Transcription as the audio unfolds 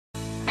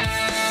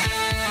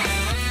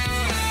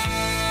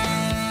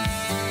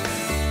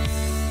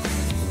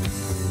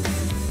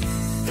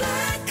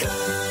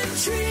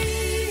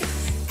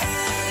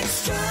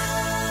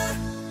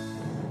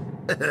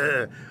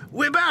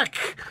We're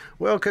back!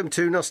 Welcome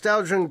to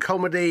Nostalgia and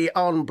Comedy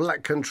on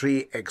Black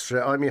Country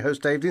Extra. I'm your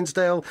host, Dave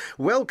Dinsdale.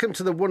 Welcome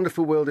to the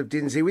wonderful world of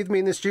Dinsey. With me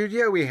in the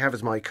studio, we have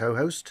as my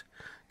co-host,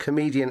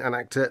 comedian and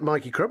actor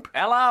Mikey Crump.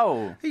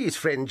 Hello. His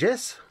friend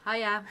Jess.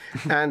 Hiya.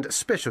 And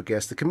special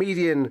guest, the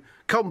comedian,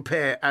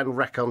 compere and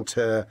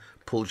raconteur,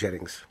 Paul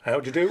Jennings.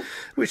 How do you do?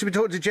 We shall be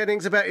talking to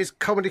Jennings about his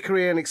comedy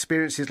career and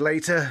experiences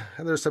later.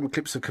 And there are some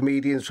clips of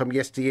comedians from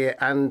yesteryear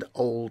and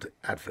old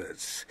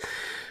adverts.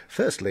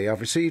 Firstly,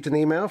 I've received an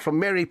email from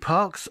Mary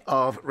Parks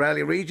of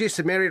Raleigh Regis,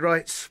 and Mary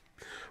writes,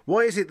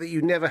 "Why is it that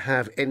you never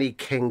have any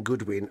Ken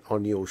Goodwin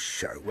on your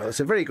show?" Well, it's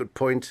a very good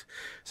point.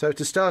 So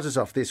to start us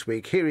off this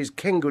week, here is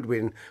Ken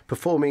Goodwin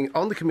performing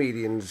on The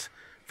Comedians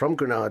from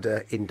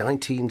Granada in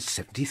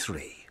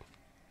 1973.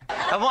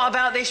 And what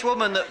about this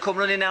woman that come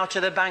running out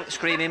of the bank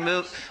screaming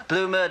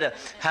blue murder?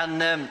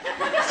 And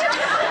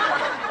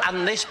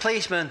this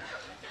policeman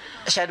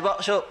said,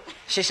 "What's up?"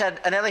 She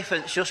said, "An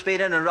elephant's just been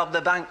in and robbed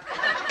the bank."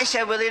 He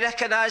said, "Will you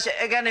recognise it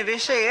again if you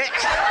see it?"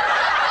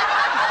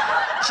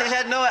 She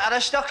said, "No, it had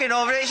a stocking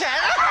over its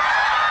head."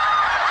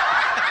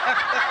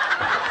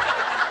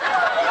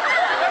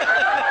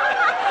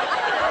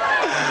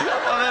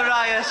 What a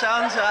riot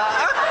sounds that.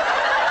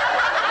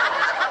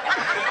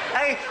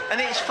 Hey,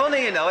 and it's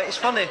funny, you know, it's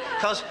funny,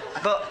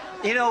 but,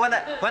 you know, when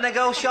I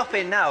go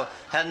shopping now,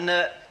 and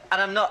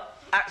I'm not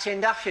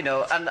acting daft, you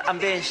know, and I'm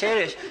being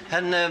serious,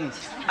 and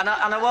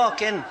I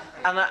walk in,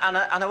 and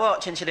I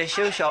walked into this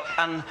shoe shop,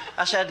 and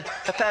I said,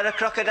 "A pair of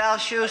crocodile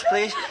shoes,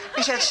 please."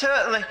 He said,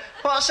 "Certainly.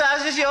 What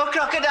size does your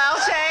crocodile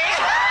say?"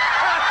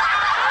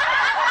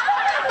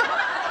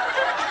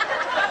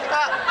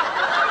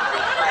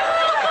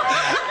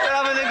 We're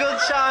having a good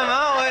time,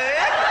 aren't we?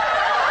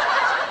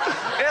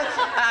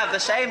 I have the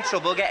same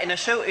trouble getting a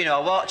suit, you know.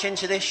 I walked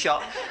into this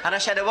shop and I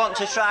said, "I want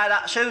to try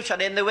that suit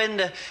on in the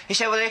window." He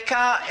said, "Well, you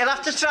can't. You'll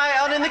have to try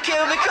it on in the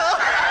cubicle."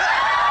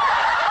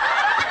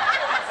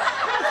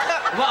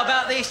 What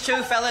about these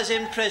two fellas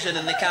in prison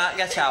and they can't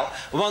get out?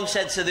 One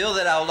said to the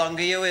other, "How long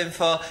are you in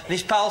for?" And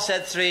his pal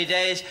said 3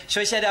 days. So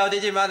he said, "How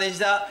did you manage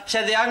that?" He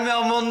said, "They hanged me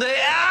on Monday."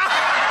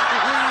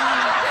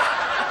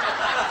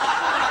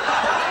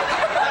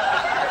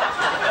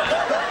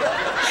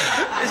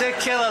 It's a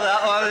killer,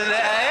 that one, isn't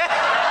it, eh?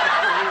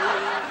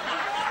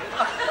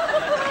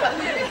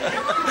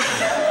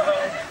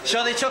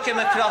 So they took him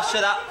across to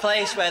that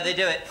place where they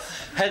do it,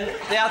 and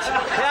they had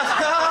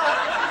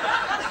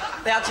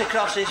to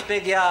cross this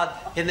big yard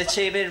in the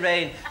teeming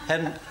rain,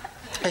 and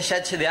they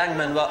said to the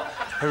hangman, "What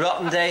a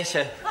rotten day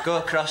to go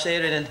across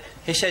here in," and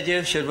he said,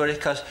 "You should worry,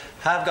 because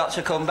I've got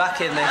to come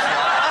back in this."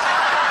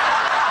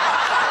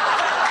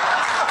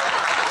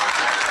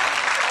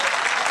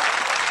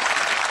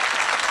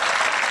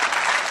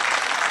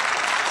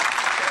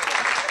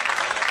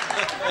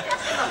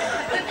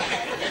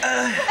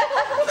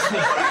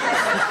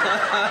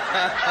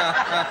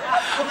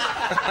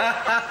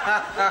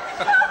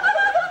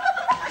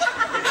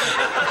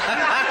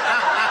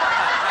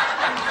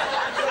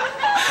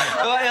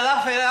 What are you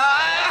laughing at?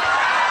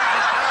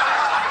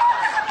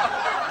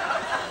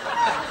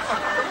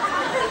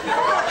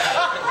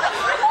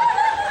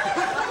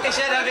 He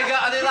said, "Have you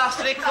got any last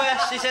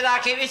requests?" He said, "I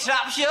keep your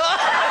trap shut."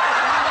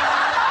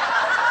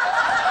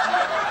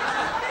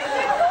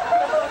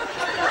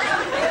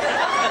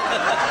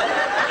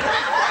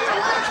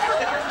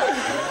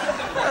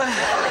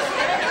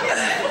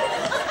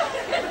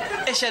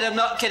 He said, "I'm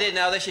not kidding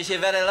now, this is your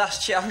very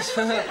last chance."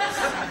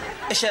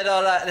 He said,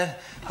 "All right then,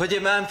 would you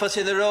mind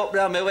putting the rope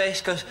round my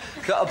waist, because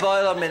I've got a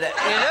boil on me neck,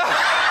 you know?"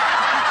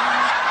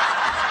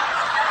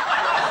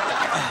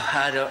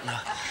 I don't know.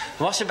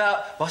 What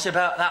about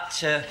that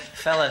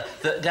fella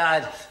that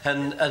died,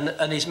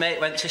 and his mate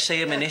went to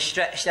see him, and he's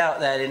stretched out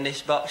there in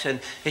this box,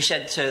 and he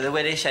said to the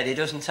widow, he said he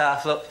doesn't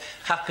half look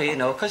happy, you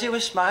know, because he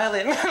was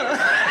smiling.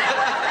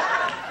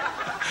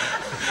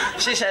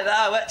 She said,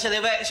 "Wait till he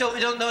wakes up, we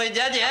don't know he's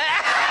dead yet."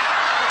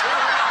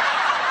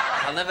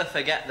 I'll never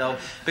forget, though,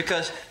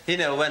 because, you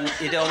know, when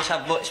you don't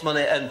have much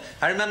money, and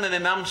I remember my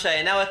mum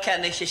saying, "Now,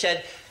 Kenny," she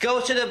said, "go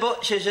to the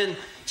butcher's and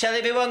tell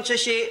him he wants a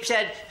sheep's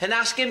head and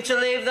ask him to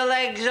leave the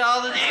legs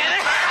on." And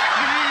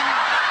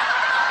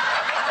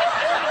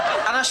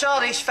I saw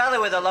this fella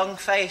with a long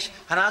face,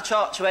 and I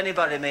talked to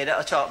anybody, me, that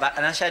I talk back,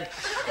 and I said,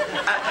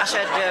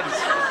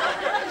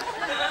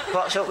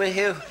 "What's up with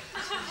you?"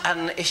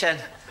 And he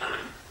said,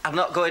 "I'm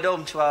not going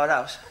home to our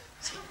house."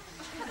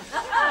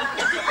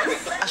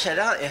 I said,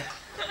 "Aren't you?"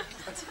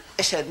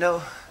 He said,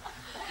 "No."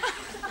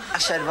 I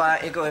said, "Why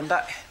aren't you going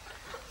back?"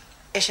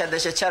 He said,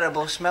 "There's a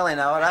terrible smell in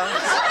our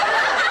house."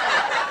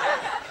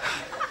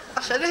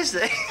 I said, "Is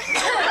there?"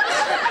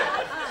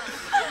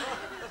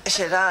 He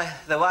said, "Aye,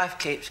 the wife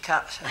keeps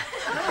cats."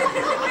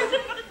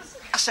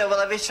 I said, "Well,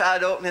 have you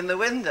tried opening the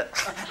window?"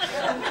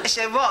 He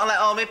said, "What, and let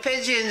all my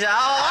pigeons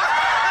out?"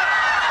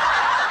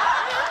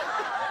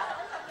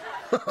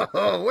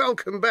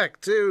 Welcome back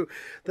to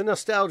the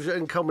Nostalgia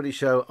and Comedy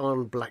Show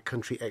on Black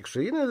Country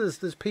Extra. You know,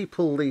 there's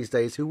people these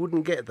days who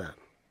wouldn't get that.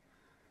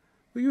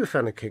 Were you a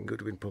fan of Ken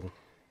Goodwin, Paul?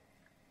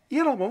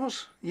 Yeah, I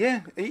was.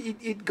 Yeah,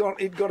 it got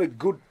a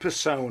good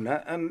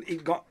persona, and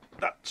it got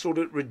that sort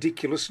of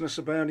ridiculousness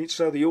about it,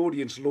 so the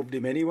audience loved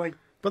him anyway.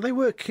 But they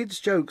were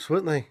kids' jokes,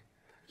 weren't they?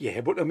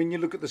 Yeah, but I mean, you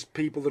look at the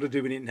people that are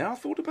doing it now. I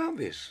thought about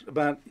this,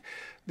 about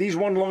these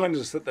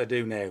one-liners that they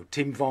do now.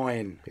 Tim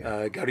Vine,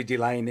 Gary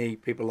Delaney,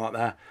 people like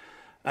that,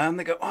 and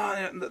they go,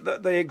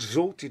 they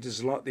exalt it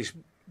as like this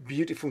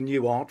beautiful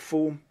new art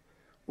form.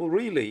 Well,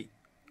 really,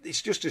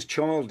 it's just as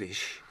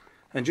childish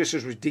and just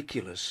as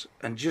ridiculous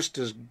and just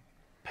as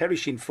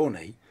perishing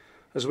funny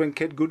as when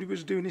Ken Goodwin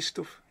was doing his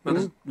stuff. Well,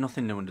 there's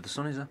nothing new under the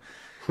sun, is there?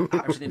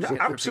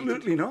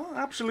 Absolutely not.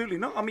 Absolutely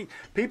not. I mean,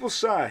 people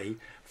say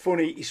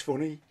funny is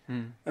funny,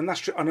 and that's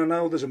true. And I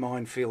know there's a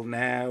minefield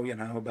now,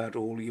 about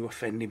all you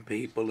offending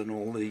people and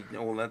all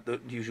that the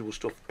usual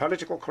stuff.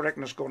 Political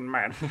correctness gone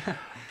mad.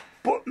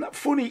 But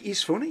funny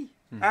is funny,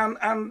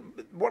 and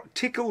what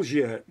tickles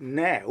you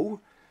now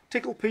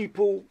tickle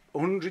people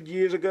 100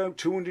 years ago,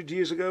 200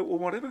 years ago, or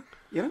whatever.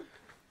 Well,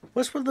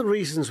 that's one of the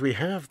reasons we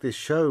have this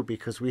show,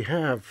 because we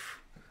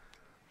have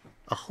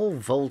a whole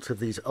vault of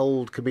these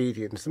old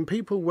comedians, and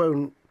people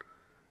won't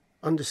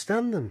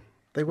understand them.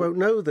 They won't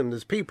know them.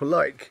 There's people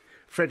like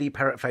Freddie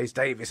Parrotface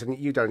Davis, and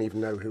you don't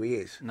even know who he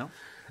is. No,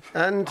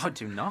 and I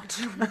do not.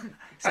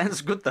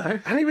 Sounds good though.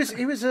 And he was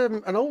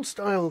an old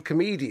style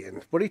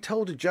comedian, but he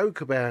told a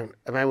joke about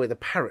a man with a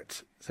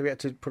parrot, so he had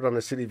to put on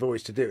a silly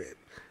voice to do it.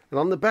 And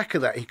on the back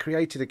of that, he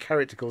created a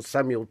character called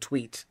Samuel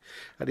Tweet,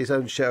 had his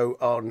own show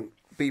on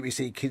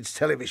BBC Kids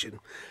Television,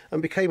 and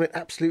became an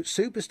absolute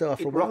superstar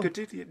for a while.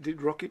 It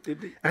did rocket,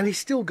 didn't it? And he's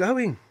still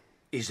going.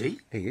 Is he?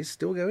 He is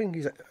still going.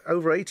 He's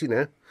over 80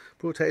 now.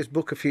 Brought out his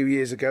book a few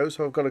years ago,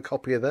 so I've got a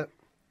copy of that.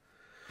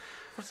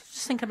 I was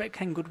just thinking about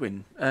Ken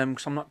Goodwin,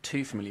 because I'm not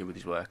too familiar with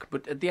his work,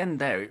 but at the end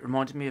there, it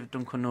reminded me of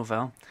Duncan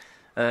Norvell.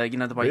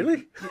 The way...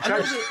 Really?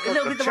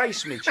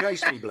 Chase me,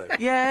 Blue.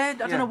 Yeah,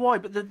 I don't know why,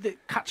 but the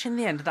catch in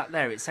the end of that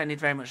there, it sounded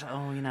very much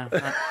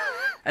like,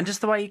 and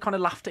just the way he kind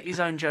of laughed at his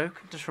own joke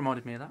just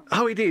reminded me of that.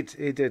 Oh, he did.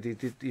 He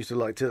used to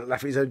like to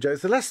laugh at his own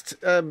jokes. The last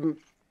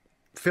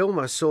film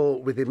I saw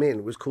with him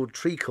in was called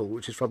Treacle,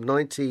 which is from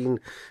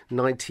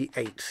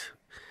 1998.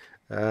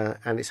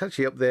 And it's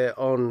actually up there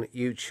on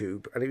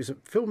YouTube. And it was a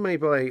film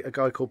made by a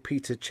guy called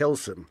Peter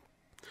Chelsom,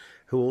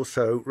 who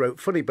also wrote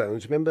Funny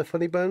Bones. Remember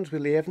Funny Bones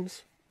with Lee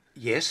Evans?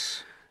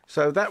 Yes.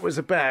 So that was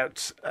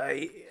about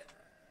a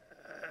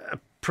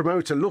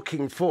promoter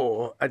looking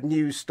for a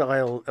new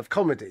style of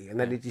comedy, and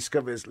then he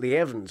discovers Lee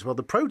Evans. Well,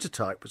 the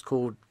prototype was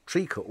called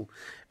Treacle,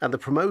 and the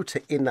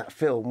promoter in that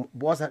film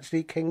was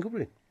actually Ken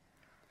Goodwin.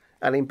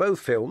 And in both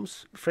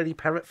films, Freddie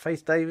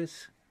Parrotface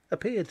Davis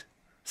appeared.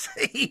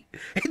 See,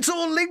 it's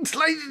all linked,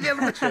 ladies and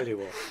gentlemen. Tell you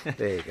what.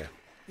 There you go.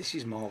 This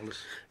is marvellous.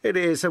 It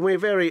is, and we're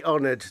very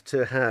honoured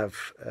to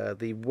have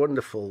the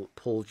wonderful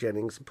Paul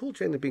Jennings. Paul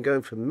Jennings has been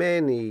going for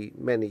many,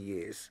 many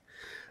years.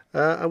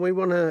 And we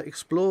want to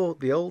explore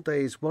the old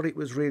days, what it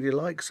was really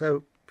like.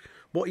 So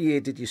what year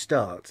did you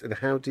start, and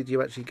how did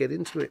you actually get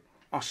into it?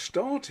 I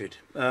started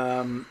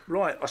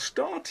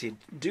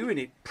doing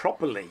it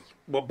properly.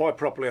 Well, by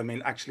properly, I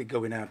mean actually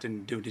going out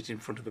and doing it in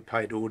front of a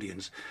paid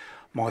audience.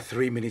 My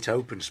 3-minute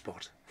open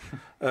spot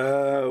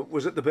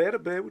was at the Bear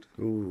at Bearwood.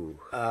 Ooh.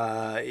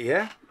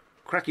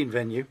 Cracking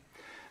venue.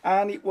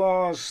 And it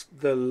was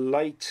the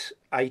late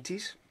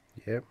 80s.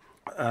 Yeah.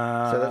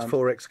 So that's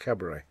 4X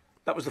Cabaret.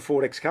 That was the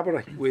 4X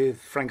Cabaret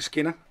with Frank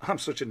Skinner. I'm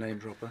such a name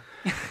dropper.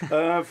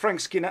 Frank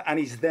Skinner and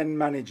his then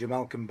manager,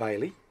 Malcolm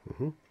Bailey.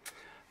 Mm-hmm.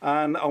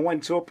 And I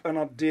went up and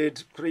I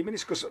did 3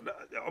 minutes because,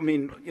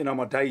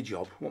 my day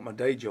job, what my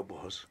day job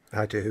was.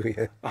 I do,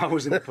 yeah. I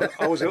was a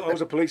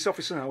police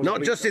officer.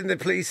 Not just in the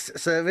police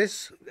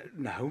service?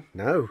 No.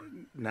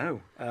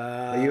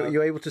 Are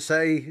you able to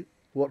say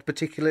what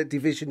particular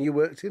division you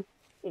worked in?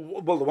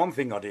 Well, the one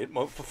thing I did,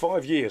 for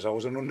 5 years I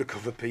was an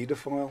undercover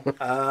paedophile.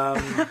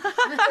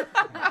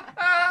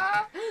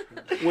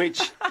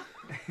 Which...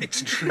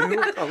 It's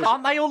true.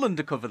 Aren't they all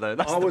undercover though?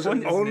 I was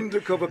an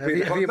undercover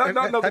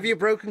paedophile. Have you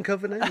broken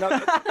cover now? No,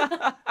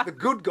 the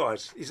good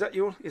guys. Is that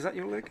your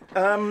leg?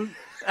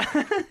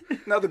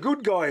 Now the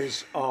good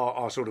guys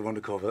are sort of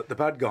undercover. The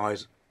bad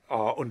guys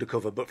are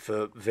undercover, but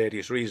for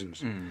various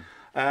reasons.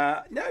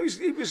 No,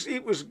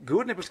 it was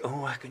good, and it was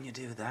how can you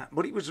do that?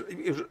 But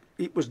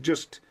it was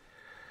just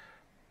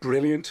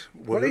brilliant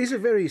work. Well, it is a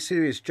very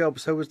serious job.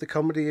 So was the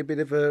comedy a bit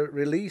of a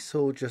release,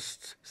 or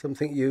just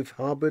something you've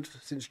harboured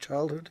since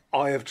childhood?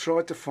 I have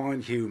tried to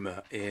find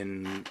humour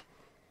in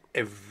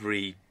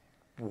every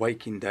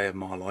waking day of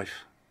my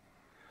life,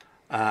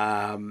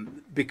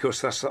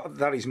 because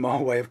that is my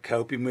way of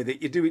coping with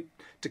it. You do it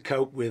to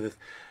cope with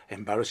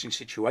embarrassing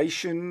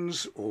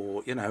situations,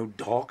 or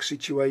dark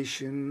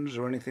situations,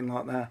 or anything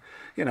like that.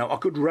 I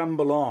could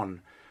ramble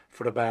on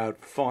for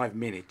about 5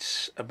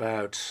 minutes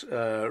about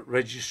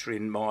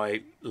registering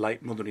my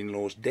late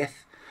mother-in-law's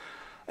death.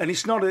 And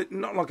it's not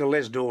like a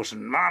Les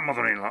Dawson, my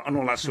mother-in-law, and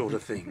all that sort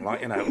of thing. But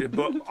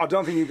I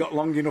don't think you've got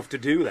long enough to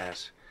do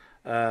that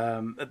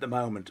at the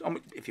moment.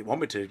 If you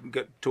want me to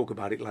talk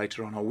about it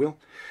later on, I will.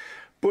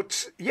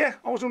 But, yeah,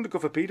 I was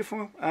undercover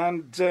paedophile.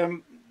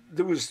 And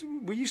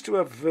we used to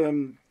have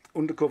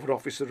Undercover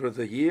Officer of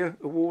the Year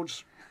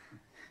awards,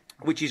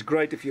 which is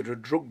great if you're a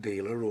drug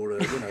dealer or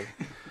a, you know.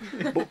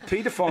 But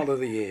Paedophile of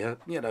the Year,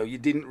 you know, you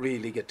didn't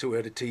really get to wear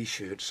a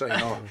T-shirt saying,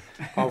 "Oh,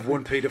 I've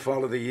won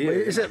Paedophile of the Year."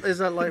 Is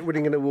that like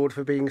winning an award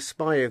for being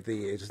Spy of the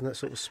Year? Doesn't that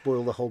sort of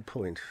spoil the whole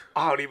point?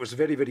 Oh, it was a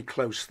very, very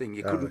close thing.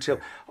 You couldn't tell.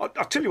 I'll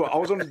tell you what. I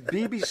was on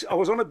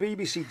a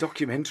BBC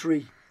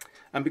documentary,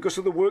 and because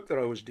of the work that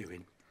I was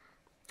doing,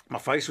 my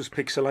face was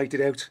pixelated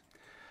out.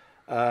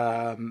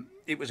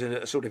 It was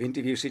a sort of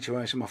interview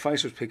situation. My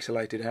face was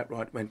pixelated out,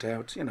 went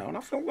out, you know, and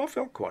I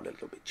felt quite a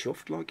little bit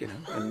chuffed, like, you know.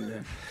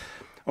 And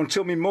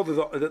until my mother,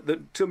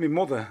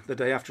 the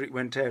day after it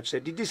went out,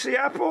 said, "Did you see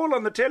our Paul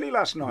on the telly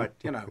last night?"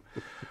 You know,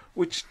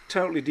 which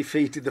totally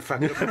defeated the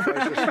fact that my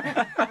face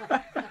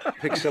was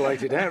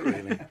pixelated out,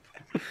 really.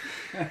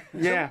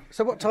 Yeah.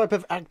 So what type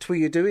of act were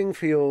you doing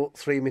for your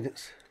 3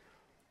 minutes?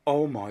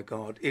 Oh my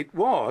God, it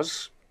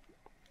was.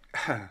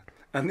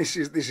 And this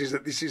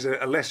is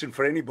a lesson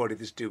for anybody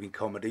that's doing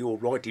comedy or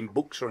writing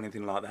books or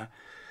anything like that.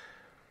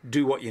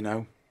 Do what you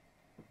know.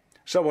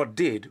 So I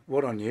did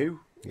what I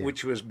knew,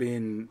 which was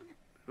being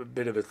a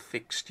bit of a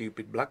thick,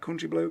 stupid black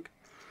country bloke,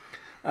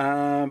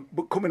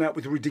 but coming out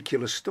with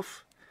ridiculous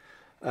stuff.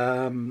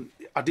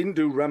 I didn't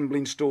do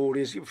rambling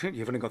stories. You've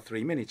only got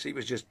 3 minutes. It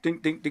was just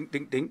dink, dink, dink,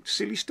 dink, dink,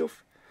 silly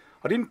stuff.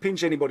 I didn't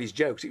pinch anybody's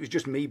jokes. It was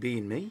just me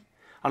being me.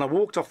 And I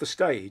walked off the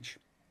stage,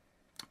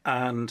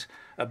 and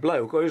a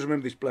bloke, I always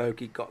remember this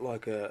bloke, he'd got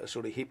like a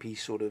sort of hippie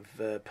sort of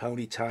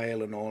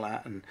ponytail and all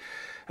that,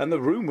 and the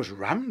room was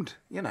rammed,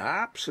 you know,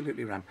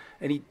 absolutely rammed.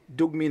 And he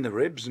dug me in the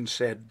ribs and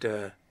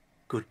said,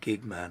 "Good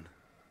gig, man."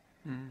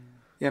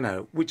 You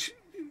know, which,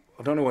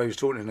 I don't know why he was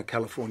talking in a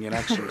Californian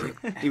accent.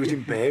 He was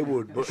in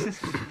Bearwood,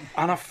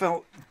 and I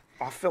felt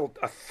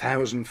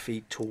 1,000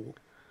 feet tall.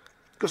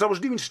 Because I was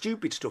doing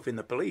stupid stuff in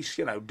the police,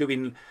 you know,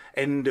 doing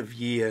end of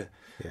year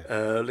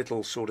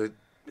little sort of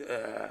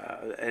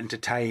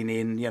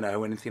entertaining, you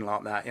know, anything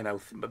like that, you know,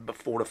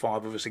 4 or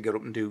 5 of us would get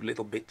up and do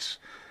little bits.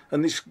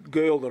 And this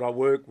girl that I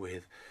work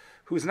with,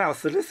 who is now a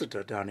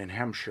solicitor down in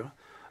Hampshire,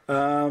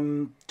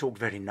 talked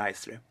very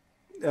nicely.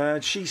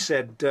 She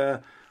said,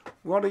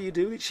 "What are you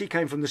doing?" She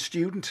came from the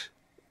student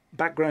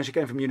background, she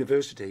came from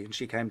university, and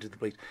she came to the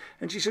police.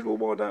 And she said, "Well,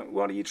 why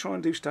don't you try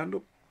and do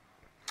stand-up?"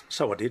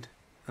 So I did,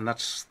 and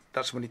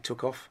that's when it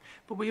took off.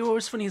 But were you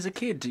always funny as a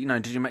kid? You know,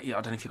 did you make? I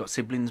don't know if you got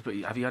siblings, but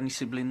have you had any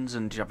siblings?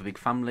 And did you have a big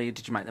family?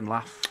 Did you make them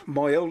laugh?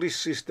 My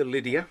eldest sister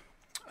Lydia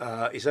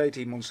is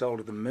 18 months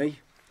older than me,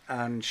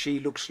 and she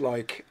looks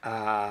like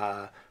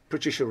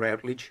Patricia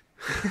Routledge,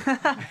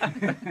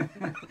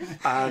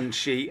 and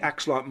she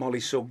acts like Molly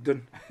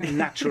Sugden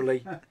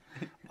naturally.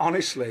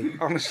 Honestly,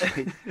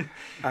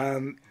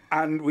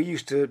 and we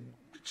used to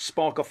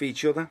spark off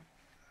each other,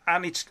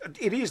 and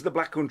it is the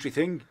black country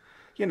thing.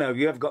 You know,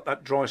 you have got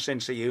that dry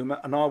sense of humour,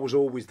 and I was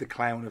always the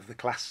clown of the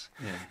class.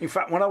 Yeah. In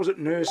fact, when I was at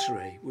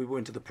nursery, we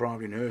went to the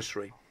primary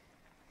nursery,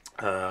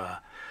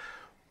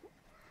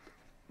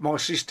 my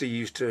sister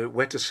used to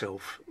wet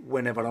herself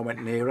whenever I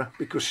went near her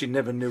because she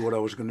never knew what I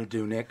was going to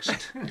do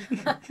next.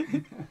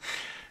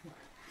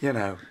 You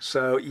know,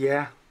 so,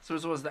 yeah. So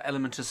there's always the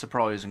element of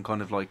surprise and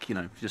kind of like, you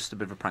know, just a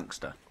bit of a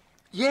prankster.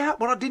 Yeah,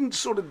 but I didn't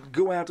sort of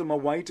go out of my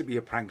way to be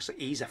a prankster.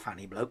 He's a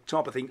funny bloke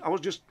type of thing. I was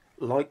just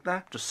like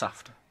that. Just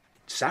saft.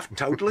 Saft,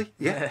 totally,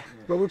 yeah.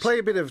 Well, we'll play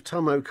a bit of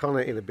Tom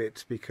O'Connor in a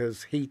bit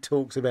because he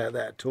talks about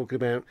that, talking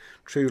about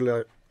true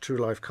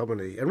life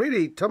comedy. And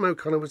really, Tom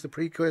O'Connor was the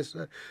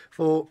precursor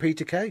for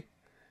Peter Kay.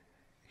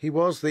 He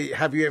was the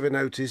 "Have you ever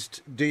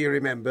noticed? Do you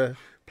remember?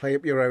 Play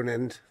up your own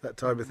end," that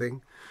type of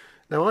thing.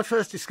 Now, I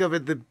first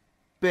discovered the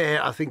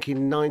Bear, I think,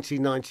 in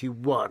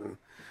 1991.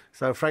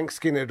 So Frank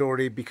Skinner had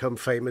already become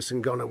famous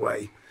and gone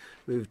away,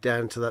 moved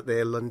down to that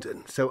there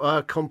London. So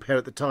our compere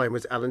at the time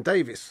was Alan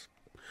Davis,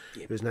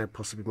 who's now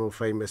possibly more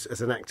famous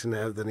as an actor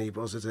now than he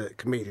was as a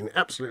comedian.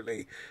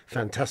 Absolutely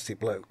fantastic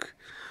bloke.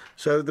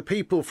 So the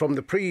people from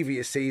the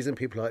previous season,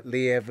 people like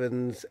Lee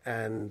Evans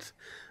and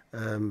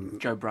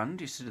Joe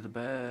Brand used to do the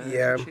Bear.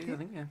 Yeah, I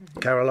think, yeah.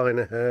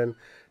 Carolina Hearn.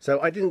 So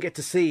I didn't get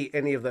to see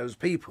any of those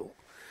people.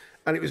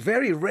 And it was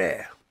very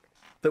rare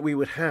that we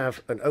would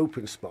have an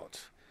open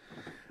spot.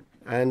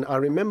 And I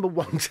remember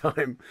one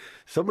time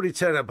somebody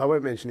turned up, I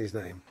won't mention his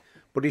name,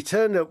 but he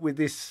turned up with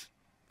this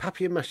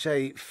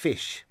papier-mâché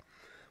fish,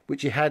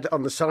 which he had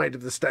on the side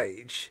of the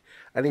stage,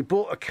 and he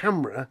bought a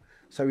camera,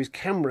 so his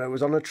camera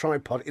was on a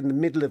tripod in the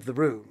middle of the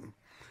room,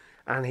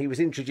 and he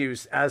was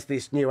introduced as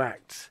this new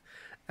act,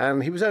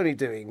 and he was only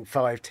doing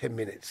 5-10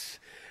 minutes,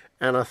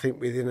 and I think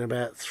within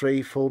about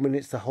 3-4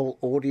 minutes the whole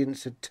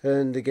audience had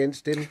turned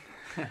against him.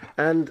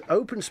 And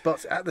open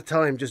spots at the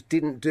time just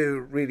didn't do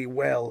really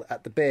well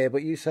at the Bear,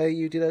 but you say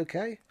you did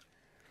okay?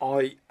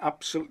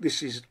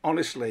 This is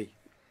honestly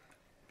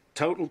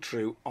total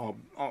true. I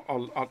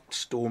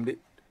stormed it.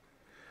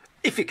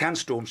 If you can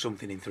storm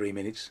something in 3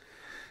 minutes.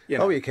 You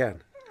know. Oh, you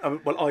can.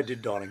 Well, I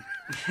did, darling.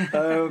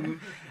 I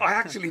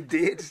actually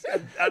did.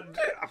 And,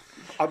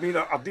 I mean,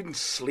 I didn't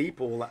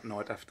sleep all that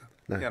night after.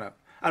 No. You know.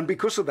 And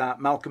because of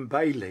that, Malcolm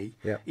Bailey,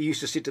 Yeah. he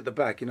used to sit at the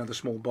back, the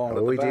small bar at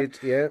Oh, the he back. did,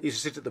 yeah. He used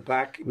to sit at the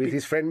back. With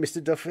his friend,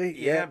 Mr. Duffy.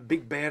 Yeah,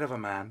 big bear of a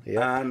man.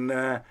 Yeah.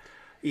 And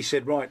he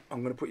said, right,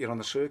 I'm going to put you on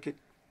the circuit.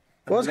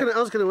 Well, I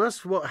was going to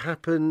ask what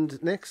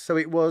happened next. So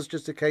it was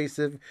just a case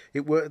of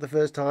it worked the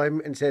first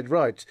time and said,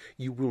 right,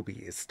 you will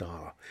be a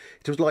star.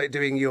 It was like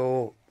doing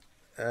your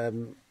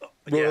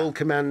Royal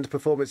Command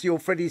performance, your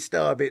Freddie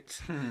Star bit.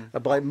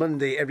 And by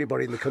Monday,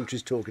 everybody in the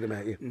country's talking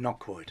about you. Not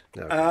quite.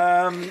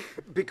 No.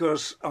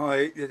 Because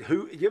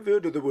you've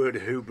heard of the word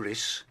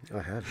hubris?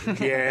 I have.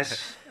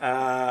 Yes.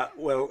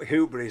 Well,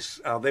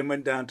 hubris. I then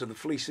went down to the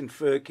Fleece and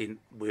Firkin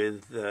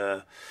with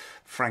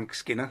Frank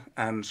Skinner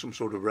and some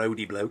sort of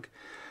roadie bloke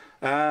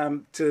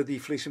to the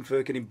Fleece and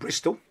Firkin in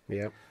Bristol.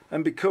 Yeah.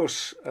 And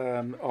because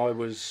I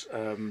was...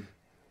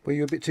 Were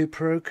you a bit too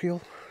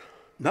parochial?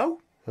 No.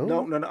 Oh.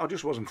 No, I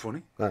just wasn't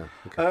funny. Oh,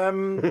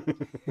 okay.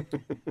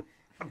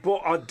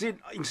 But I did,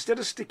 instead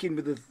of sticking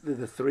with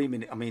the 3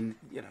 minute, I mean,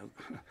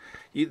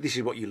 this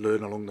is what you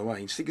learn along the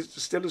way.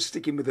 Instead of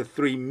sticking with the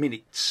 3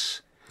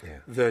 minutes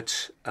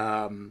that,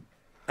 and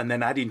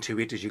then adding to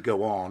it as you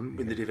go on,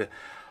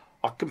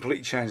 I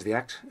completely changed the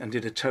act and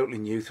did a totally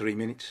new 3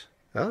 minutes.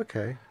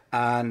 Okay.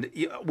 And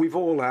we've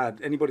all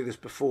had, anybody that's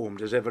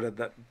performed has ever had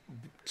that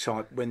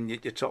type when your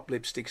top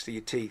lip sticks to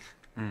your teeth.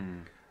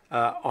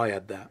 I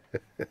had that,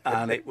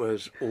 and it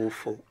was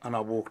awful. And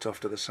I walked off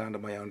to the sound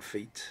of my own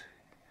feet,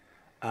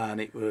 and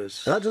it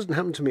was... That doesn't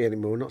happen to me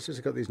anymore, not since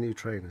I got these new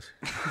trainers.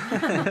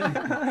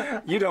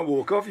 You don't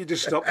walk off, you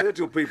just stop there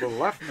till people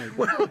laugh, mate.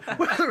 Well,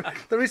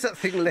 there is that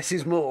thing, less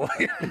is more.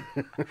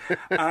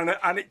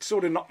 and it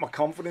sort of knocked my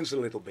confidence a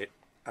little bit.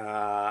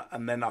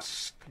 And then I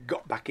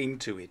got back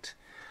into it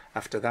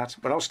after that.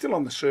 But I was still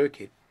on the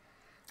circuit.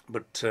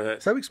 But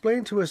So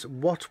explain to us,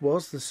 what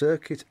was the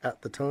circuit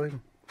at the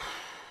time?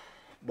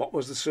 What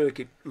was the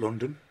circuit?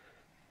 London.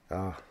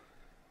 Ah.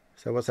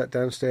 So what's that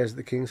downstairs at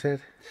the King's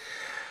Head?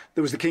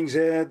 There was the King's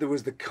Head, there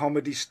was the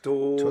Comedy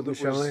Store. Tut and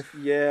there was, Shive?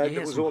 yeah, You there hear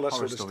was some all that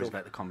horror sort of stories stuff.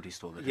 about the Comedy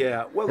Store.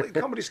 Yeah, well, the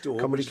Comedy Store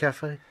Comedy was,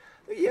 Cafe?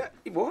 Yeah,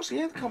 it was,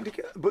 the Comedy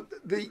Cafe. But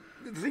the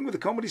thing with the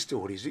Comedy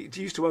Store is it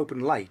used to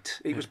open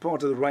late. It was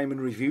part of the Raymond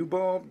Review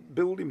Bar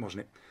building,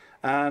 wasn't it?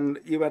 And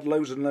you had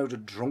loads and loads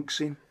of drunks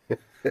in.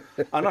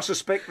 And I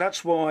suspect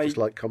that's why... Just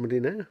like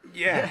comedy now?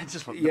 Yeah,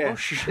 just like the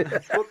bush.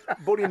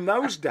 but in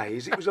those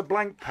days, it was a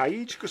blank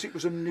page because it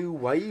was a new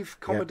wave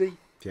comedy.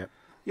 Yeah.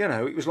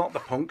 It was like the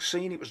punk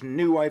scene. It was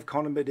new wave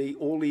comedy,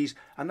 all these...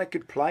 And they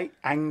could play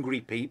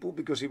angry people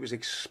because it was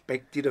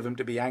expected of them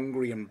to be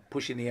angry and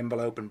pushing the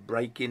envelope and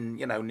breaking,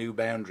 new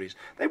boundaries.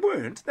 They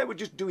weren't. They were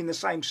just doing the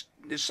same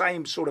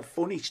sort of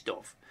funny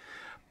stuff,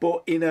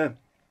 but in a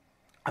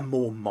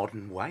more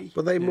modern way.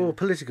 Were they more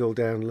political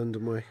down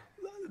London way?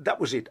 That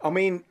was it. I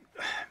mean,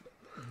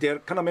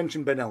 can I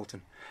mention Ben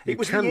Elton? You It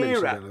was can the mention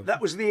era. Ben Elton.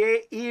 That was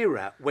the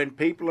era when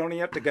people only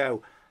had to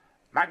go,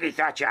 Maggie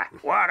Thatcher,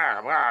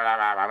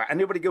 and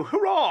everybody go,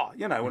 hurrah,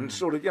 and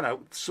sort of,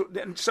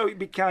 and so it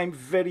became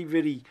very,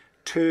 very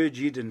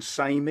turgid and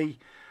samey.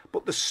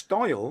 But the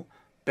style,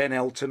 Ben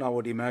Elton, I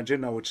would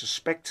imagine, I would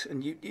suspect,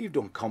 and you've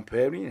done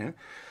comparing,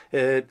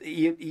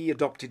 he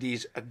adopted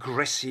his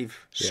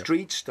aggressive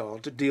street style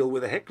to deal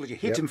with the hecklers. You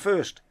hit him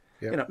first.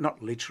 Yep.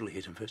 Not literally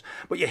hit him first,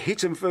 but you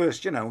hit him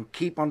first, and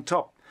keep on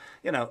top.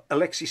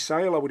 Alexis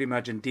Sale, I would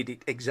imagine, did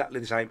it exactly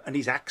the same, and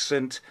his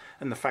accent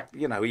and the fact,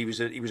 he was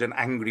an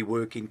angry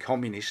working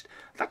communist.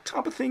 That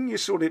type of thing,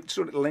 sort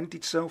of lent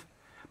itself.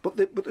 But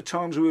the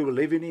times we were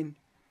living in,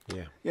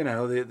 the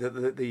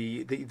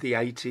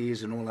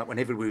 80s and all that, when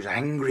everybody was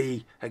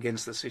angry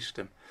against the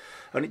system,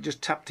 and it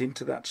just tapped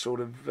into that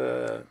sort of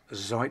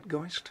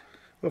zeitgeist.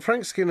 Well,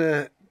 Frank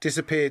Skinner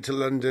disappeared to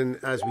London,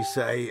 as we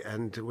say,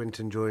 and went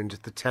and joined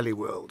the telly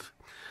world.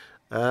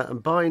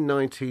 And by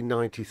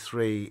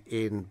 1993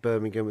 in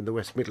Birmingham and the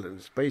West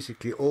Midlands,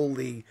 basically all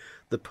the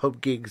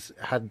pub gigs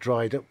had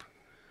dried up.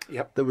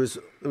 Yep. There was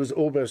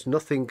almost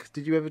nothing.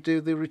 Did you ever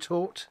do the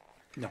Retort?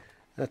 No.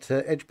 At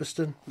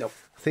Edgbaston? No.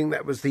 I think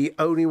that was the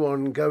only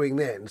one going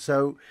then.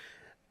 So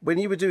when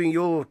you were doing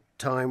your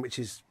time, which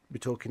is, we're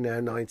talking now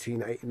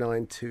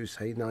 1989 to,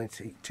 say,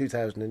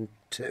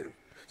 2002.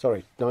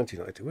 Sorry,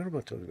 1992. Where am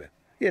I talking about?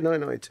 Yeah,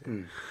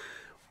 1992.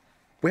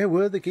 Where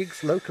were the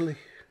gigs locally?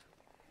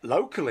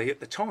 Locally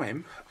at the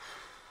time,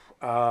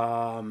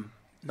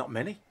 not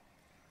many.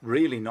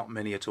 Really not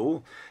many at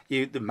all.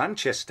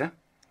 Manchester.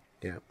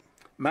 Yeah.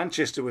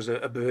 Manchester was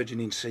a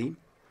burgeoning scene.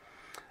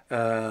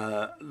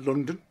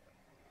 London,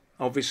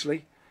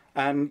 obviously.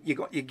 And you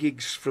got your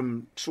gigs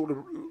from sort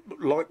of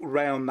like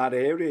round that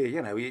area.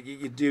 You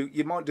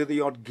might do the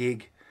odd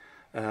gig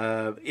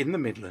in the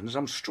Midlands.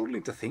 I'm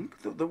struggling to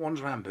think the ones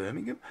around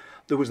Birmingham.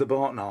 There was the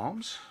Barton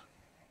Arms.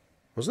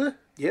 Was there?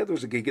 Yeah, there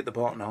was a gig at the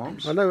Barton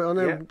Arms. I know.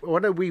 Yeah. I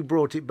know. We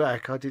brought it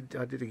back. I did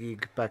a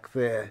gig back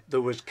there.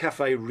 There was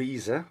Cafe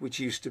Reza, which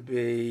used to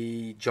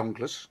be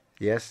Jongleurs.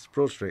 Yes,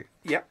 Broad Street.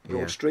 Yeah, Broad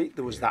Yeah. Street.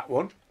 There was that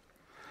one,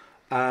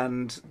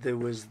 and there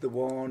was the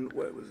one.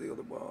 Where was the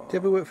other one? Did you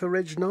ever work for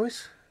Reg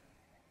Nice?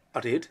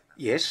 I did.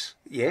 Yes.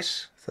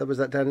 So was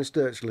that down in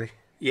Sturchley?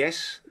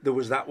 Yes, there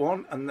was that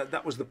one, and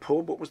that was the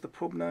pub. What was the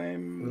pub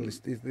name? Well, it's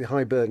the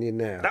Hibernian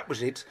now. That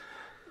was it.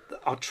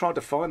 I tried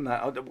to find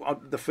that.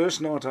 The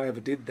first night I ever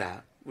did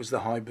that was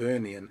the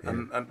Hibernian,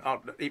 and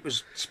it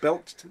was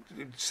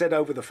said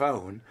over the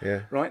phone,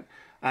 right?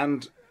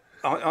 And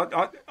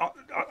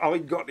I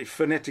got it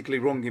phonetically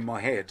wrong in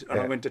my head, and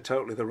I went to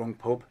totally the wrong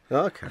pub.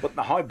 Okay. But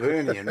the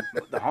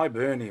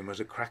Hibernian was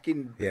a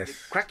cracking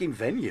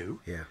venue.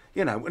 Yeah.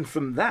 You know, and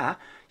from that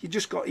you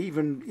just got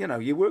even, you know,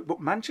 you work. But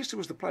Manchester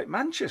was the place.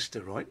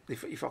 Manchester, right?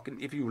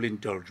 If you will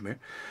indulge me,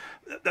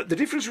 the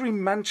difference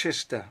between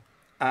Manchester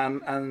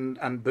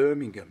and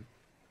Birmingham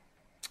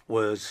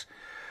was,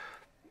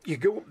 you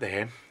go up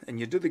there and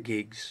you do the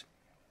gigs,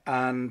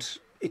 and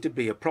it'd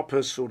be a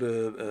proper sort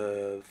of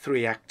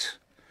 3-act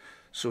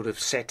sort of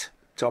set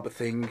type of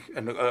thing,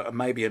 and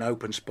maybe an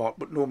open spot,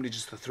 but normally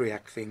just a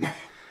 3-act thing,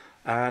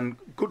 and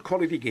good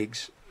quality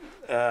gigs.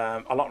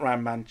 A lot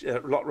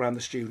around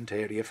the student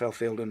area,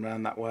 Felfield and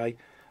round that way,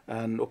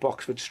 and up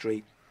Oxford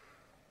Street.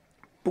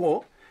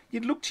 But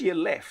you'd look to your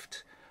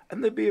left,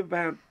 and there'd be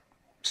about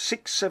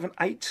 6, 7,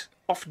 8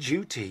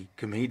 off-duty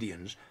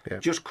comedians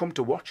just come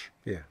to watch.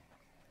 Yeah.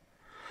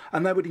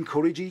 And they would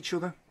encourage each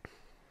other,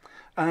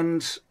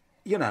 and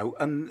you know,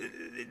 and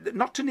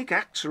not to nick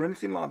acts or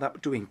anything like that,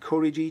 but to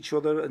encourage each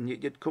other. And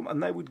you'd come,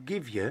 and they would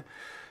give you,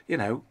 you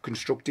know,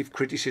 constructive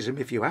criticism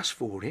if you asked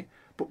for it.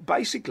 But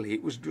basically,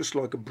 it was just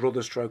like a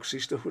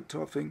brother-stroke-sisterhood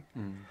type thing.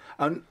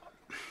 And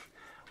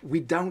we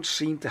don't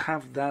seem to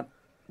have that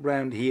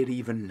round here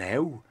even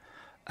now.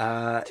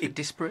 It's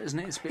disparate, isn't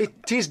it?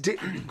 It is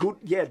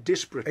good,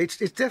 disparate. It's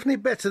definitely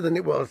better than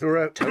it was. There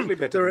are Totally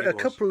better There are than it a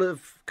was. couple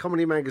of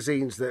comedy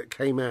magazines that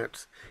came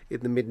out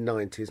in the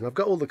mid-90s, and I've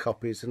got all the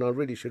copies, and I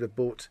really should have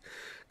bought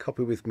a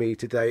copy with me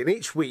today. And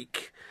each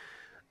week,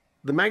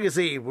 the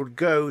magazine would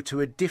go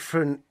to a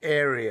different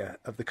area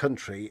of the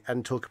country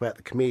and talk about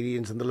the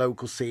comedians and the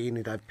local scene.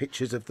 It'd have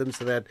pictures of them.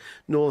 So they had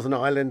Northern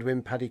Ireland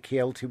when Paddy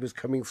Keelty was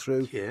coming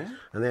through. Yeah.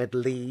 And they had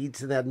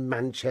Leeds, and they had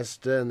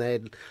Manchester, and they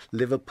had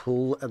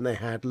Liverpool, and they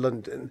had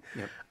London.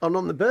 Yep. And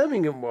on the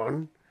Birmingham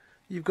one,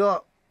 you've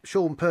got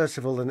Sean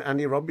Percival and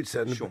Andy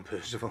Robinson. Sean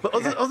Percival. But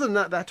other than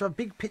that, they had to have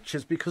big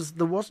pictures because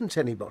there wasn't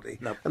anybody.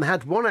 No. And they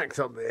had one act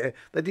up there.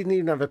 They didn't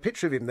even have a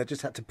picture of him. They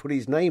just had to put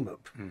his name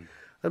up.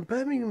 And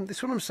Birmingham, this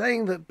is what I'm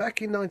saying, that back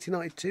in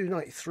 1992,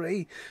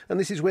 93, and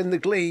this is when the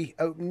Glee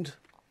opened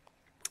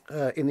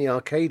in the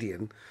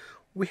Arcadian,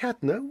 we had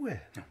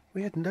nowhere. No.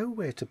 We had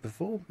nowhere to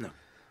perform. No.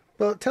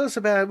 But tell us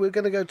about, we're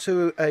going to go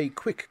to a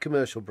quick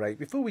commercial break.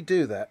 Before we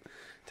do that,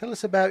 tell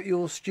us about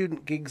your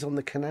student gigs on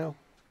the canal.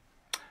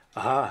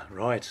 Ah,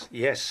 right,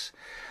 yes.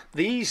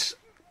 These,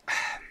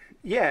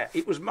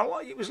 it was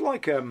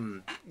like,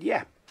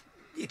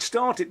 it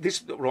started,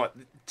 this, right,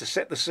 to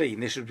set the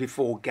scene, this was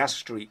before Gas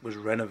Street was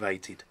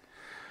renovated.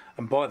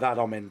 And by that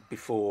I meant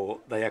before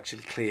they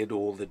actually cleared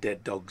all the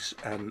dead dogs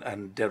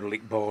and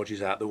derelict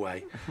barges out the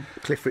way.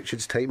 Cliff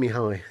Richard's Take Me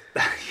High.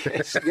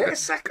 Yes. It's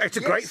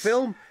a great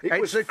film.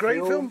 It's a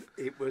great film.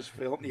 It was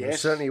filmed, yes. It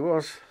certainly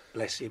was.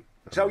 Bless him.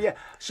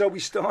 So we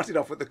started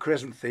off at the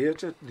Crescent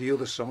Theatre, the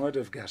other side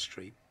of Gas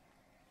Street.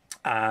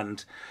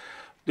 And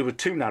there were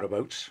 2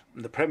 narrowboats.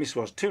 And the premise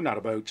was 2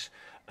 narrowboats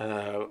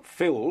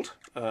filled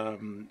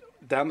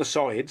down the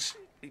sides.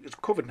 It was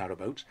covered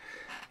narrowboats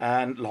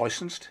and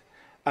licensed.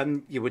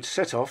 And you would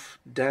set off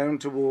down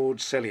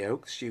towards Selly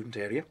Oak, the student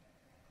area.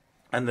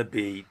 And there'd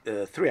be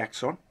 3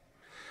 acts on.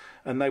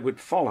 And they would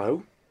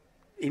follow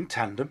in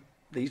tandem,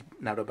 these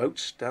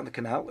narrowboats down the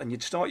canal. And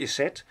you'd start your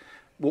set,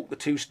 walk the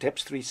 2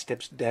 steps, 3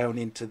 steps down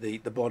into the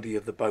body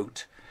of the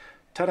boat.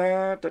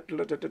 Ta-da,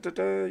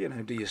 da-da-da-da-da, you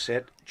know, do your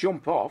set,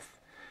 jump off,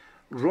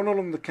 run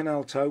along the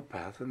canal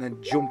towpath, and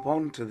then jump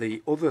onto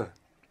the other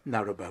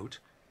narrowboat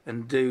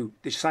and do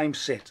the same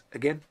set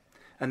again,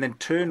 and then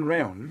turn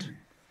round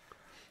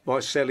by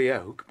Selly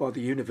Oak, by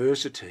the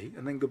university,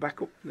 and then go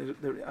back up.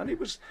 And it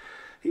was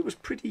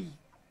pretty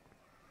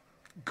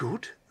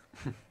good.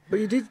 But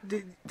you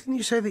didn't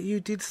you say that you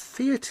did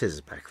theatres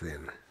back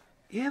then?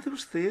 Yeah, there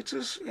was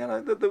theatres. You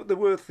know, there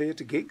were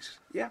theatre gigs.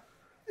 Yeah,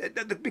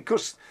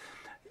 because.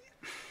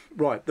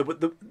 Right,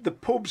 the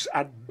pubs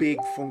had big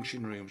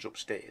function rooms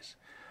upstairs,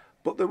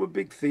 but there were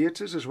big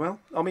theatres as well.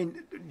 I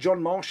mean,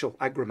 John Marshall,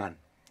 Agraman.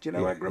 Do you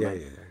know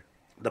Agraman? Yeah.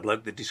 The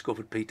bloke that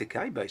discovered Peter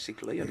Kay,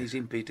 basically, and he's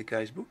in Peter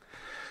Kay's book.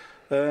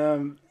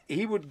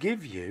 He would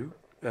give you,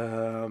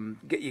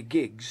 get your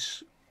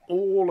gigs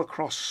all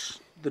across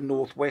the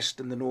northwest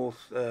and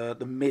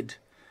the mid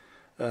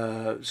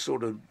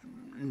sort of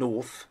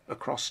north,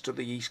 across to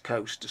the east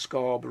coast, to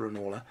Scarborough and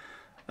all that,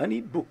 and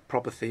he'd book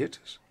proper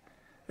theatres.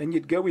 And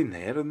you'd go in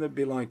there and there'd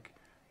be like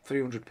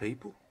 300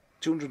 people,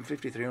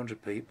 250,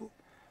 300 people.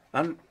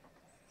 And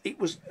it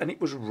was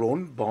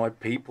run by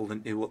people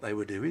that knew what they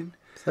were doing.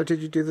 So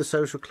did you do the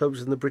social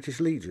clubs and the British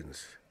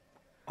Legions?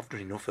 I've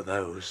done enough of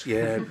those,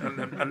 yeah,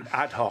 and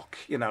ad hoc,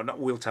 you know, not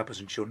wheel tappers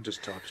and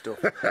shunters type stuff.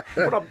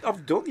 But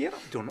I've done,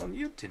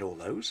 you did all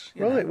those.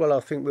 Right, know. well,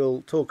 I think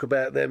we'll talk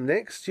about them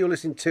next. You're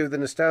listening to the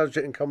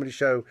Nostalgia and Comedy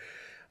Show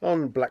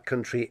on Black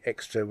Country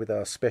Extra with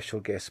our special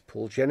guest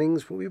Paul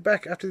Jennings. We'll be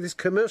back after this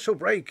commercial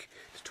break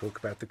to talk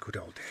about the good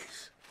old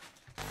days.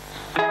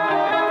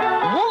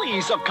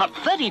 Woolies have cut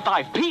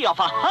 35p off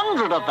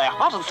 100 of their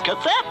hottest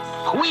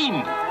cassettes. Queen.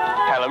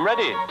 Helen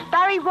Reddy.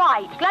 Barry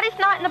White. Gladys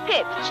Knight and the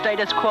Pips.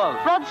 Status Quo.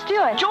 Rod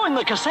Stewart. Join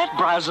the cassette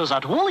browsers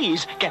at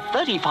Woolies. Get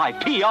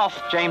 35p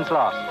off. James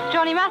Last.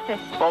 Johnny Mathis.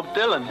 Bob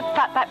Dylan.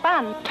 Fatback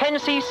Band.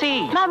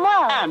 10cc.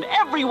 Manuel. And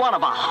every one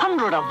of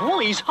 100 of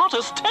Woolies'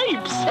 hottest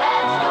tapes.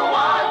 That's the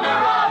wonder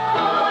of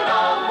good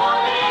old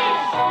Woolies.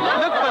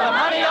 Look for the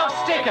money off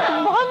sticker.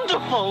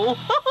 Wonderful.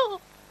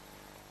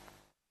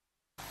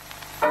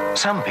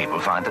 Some people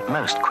find that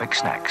most quick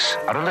snacks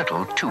are a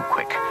little too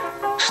quick.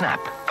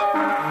 Snap.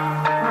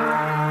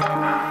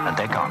 And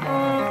they're gone.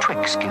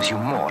 Twix gives you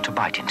more to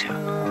bite into.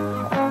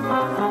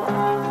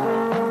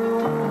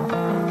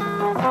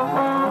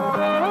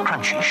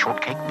 Crunchy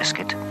shortcake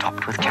biscuit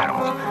topped with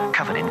caramel,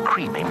 covered in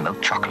creamy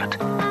milk chocolate.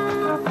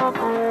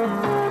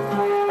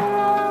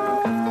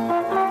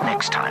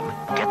 Next time,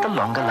 get the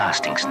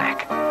longer-lasting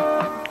snack.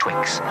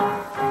 Twix,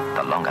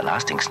 the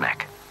longer-lasting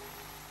snack.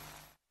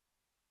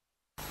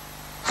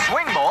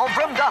 Swing Ball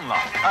from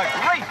Dunlop. A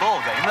great ball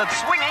game that's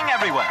swinging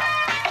everywhere.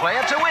 Play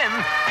it to win.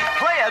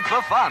 Play it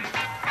for fun.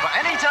 For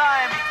any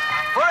time.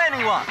 For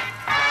anyone.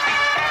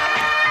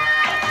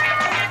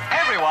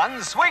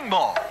 Everyone's Swing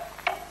Ball.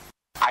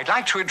 I'd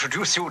like to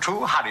introduce you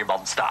to Honey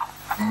Monster.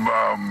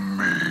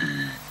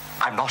 Mummy.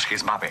 I'm not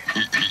his mummy.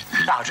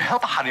 Now, to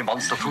help a honey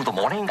monster through the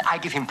morning, I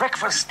give him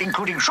breakfast,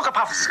 including sugar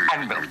puffs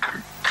and milk.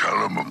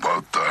 Tell him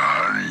about the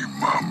honey,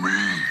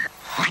 Mummy.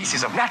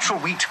 Pieces of natural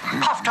wheat,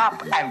 puffed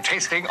up and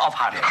tasting of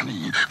honey.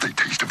 Honey, they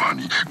taste of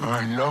honey.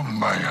 I love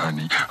my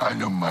honey. I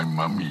love my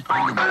mummy.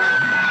 I love my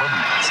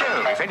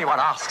So, if anyone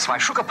asks why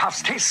sugar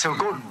puffs taste so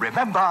good,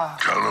 remember...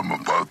 Tell them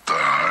about the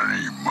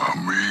honey,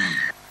 Mummy.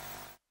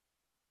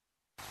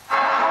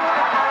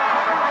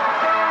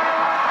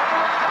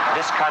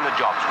 This kind of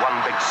job's one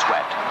big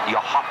sweat.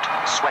 You're hot,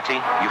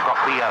 sweaty, you've got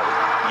BO.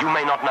 You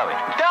may not know it.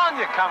 Down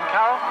you come,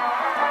 Carol.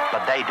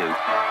 But they do.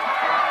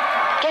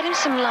 Get him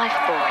some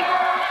Lifebuoy.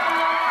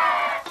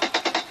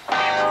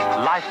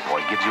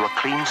 Lifebuoy gives you a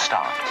clean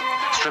start,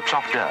 strips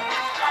off dirt,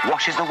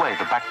 washes away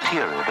the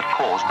bacteria that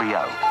cause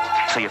BO,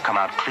 so you come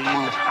out clean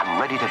and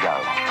ready to go.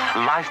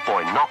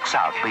 Lifebuoy knocks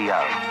out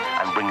BO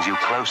and brings you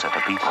closer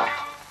to people.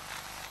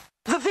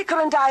 The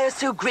vicar and I are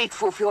so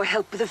grateful for your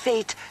help with the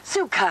fete.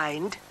 So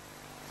kind.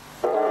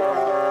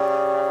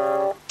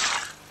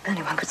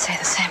 Anyone could say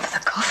the same for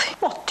the coffee.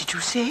 What did you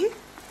say?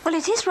 Well,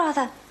 it is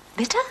rather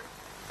bitter.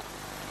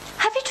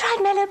 Have you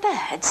tried Mellow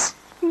Birds?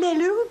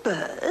 Mellow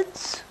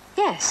Birds?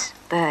 Yes,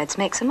 Birds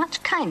makes a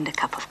much kinder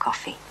cup of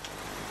coffee.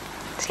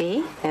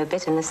 See, no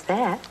bitterness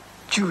there.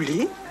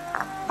 Julie,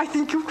 I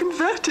think you've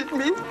converted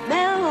me.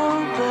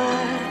 Mellow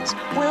Birds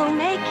will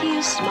make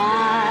you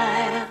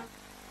smile.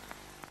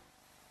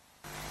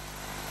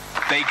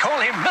 They call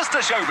him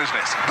Mr. Show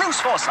Business,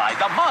 Bruce Forsyth,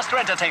 the master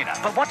entertainer.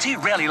 But what's he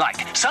really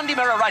like? Sunday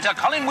Mirror writer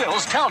Colin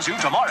Wills tells you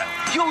tomorrow.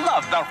 You'll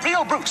love the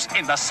real Bruce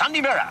in the Sunday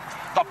Mirror.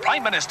 The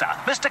Prime Minister,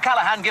 Mr.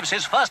 Callaghan, gives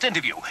his first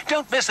interview.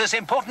 Don't miss this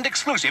important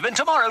exclusive in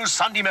tomorrow's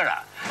Sunday Mirror.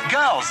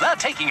 Girls, they're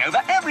taking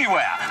over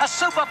everywhere. A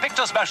super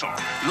picture special.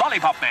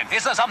 Lollipop Men,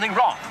 is there something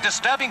wrong?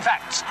 Disturbing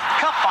facts.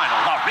 Cup final,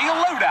 the real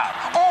lowdown.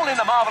 All in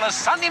the marvellous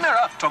Sunday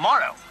Mirror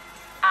tomorrow.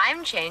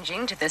 I'm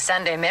changing to the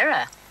Sunday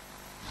Mirror.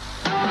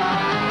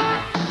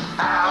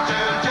 How to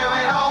do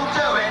it, oh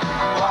do it,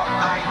 what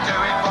they do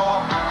it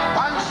for.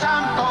 Won't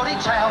somebody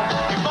tell?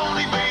 If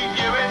only we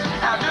knew it,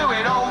 how do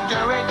it, oh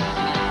do it.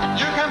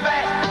 You can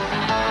bet,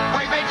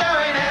 we've been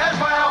doing it as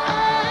well.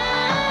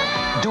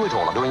 Do It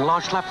All are doing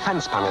large slab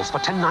fence panels for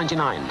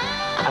 $10.99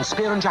 and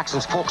Spear &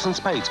 Jackson's forks and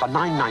spades for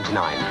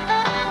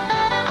 $9.99.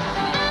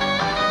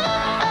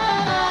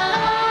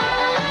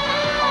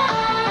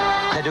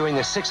 They're doing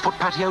a 6-foot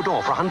patio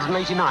door for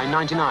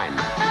 $189.99.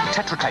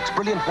 Tetra Tech's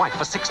Brilliant White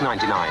for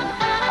 $6.99.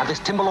 And this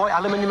Timberloy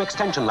aluminium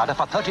extension ladder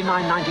for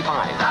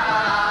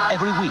 $39.95.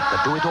 Every week, the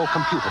Do It All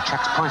computer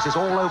checks prices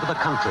all over the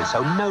country,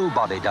 so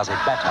nobody does it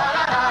better.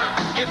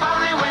 If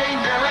only we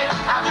knew it,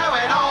 how do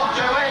it, oh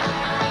do it.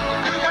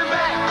 You can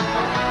bet,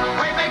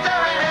 we've been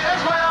doing it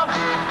as well.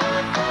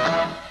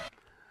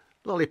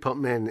 Lollipop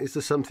Men, is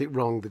there something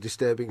wrong? The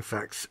disturbing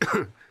facts.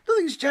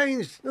 Nothing's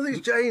changed.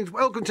 Nothing's changed.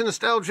 Welcome to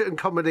Nostalgia and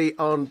Comedy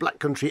on Black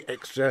Country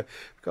Extra.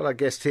 We've got our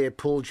guest here,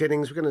 Paul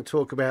Jennings. We're going to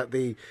talk about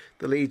the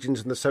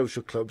Legions and the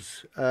social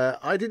clubs.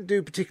 I didn't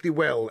do particularly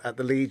well at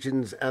the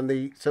Legions and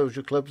the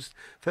social clubs.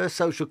 First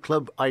social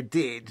club I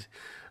did,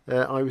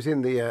 I was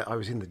in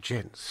the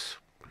Gents,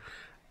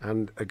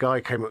 and a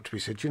guy came up to me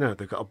and said, "You know,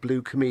 they've got a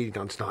blue comedian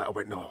on tonight." I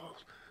went, "No,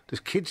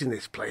 there's kids in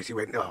this place." He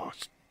went, "No,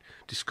 it's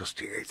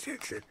disgusting."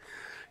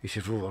 He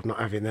said, "Oh, I'm not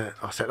having that."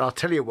 I said, "I'll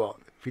tell you what,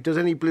 if he does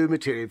any blue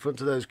material in front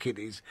of those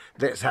kiddies,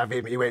 let's have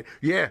him." He went,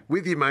 "Yeah,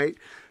 with you, mate."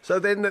 So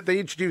then they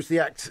introduced the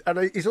act,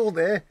 and he's all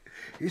there.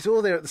 He's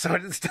all there at the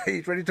side of the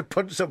stage, ready to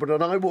punch someone,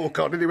 and I walk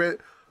on, and he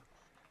went,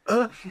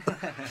 So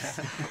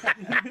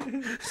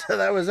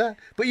that was that.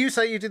 But you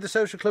say you did the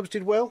social clubs,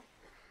 did well?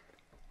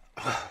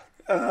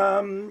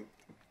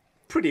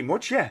 Pretty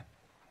much, yeah.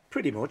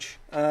 Pretty much.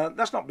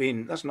 That's not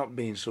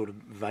being sort of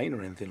vain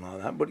or anything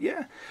like that. But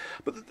yeah,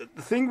 but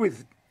the thing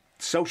with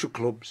social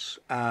clubs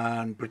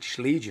and British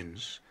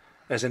Legions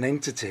as an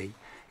entity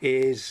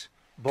is,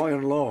 by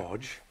and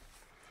large,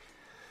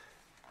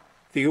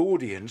 the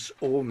audience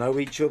all know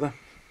each other.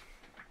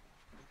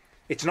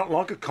 It's not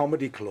like a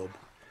comedy club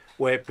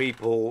where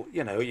people,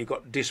 you've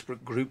got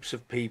disparate groups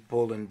of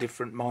people and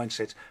different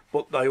mindsets,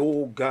 but they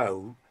all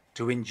go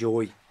to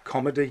enjoy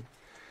comedy.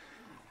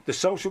 The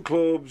social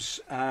clubs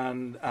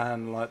and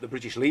like the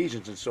British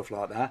Legions and stuff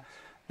like that,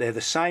 they're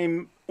the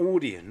same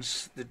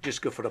audience that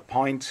just go for a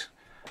pint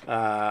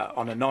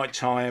on a night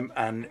time,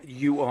 and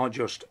you are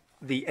just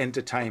the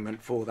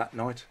entertainment for that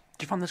night.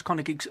 Do you find those kind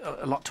of gigs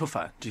a lot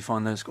tougher? Do you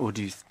find those, or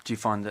do you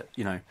find that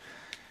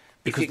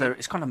because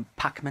it's kind of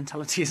pack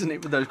mentality, isn't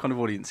it, with those kind of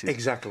audiences?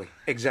 Exactly.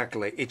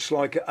 It's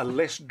like a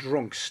less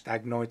drunk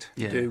stag night.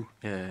 Yeah.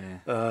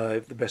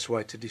 The best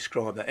way to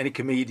describe that. Any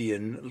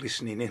comedian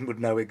listening in would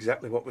know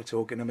exactly what we're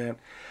talking about.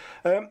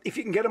 If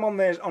you can get them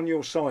on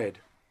your side,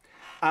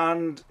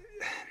 and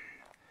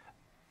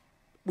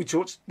we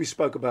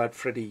spoke about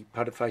Freddie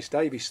Powderface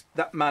Davies.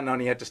 That man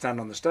only had to stand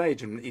on the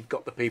stage and he'd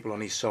got the people on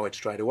his side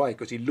straight away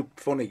because he looked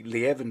funny.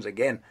 Lee Evans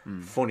again,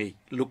 funny,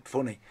 looked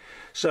funny.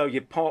 So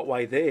you're part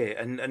way there,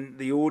 and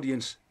the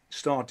audience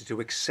started to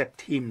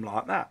accept him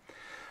like that.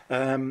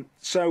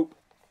 So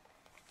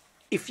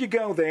if you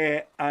go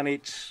there and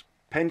it's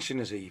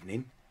pensioners'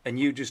 evening and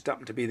you just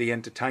happen to be the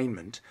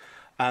entertainment,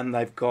 and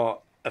they've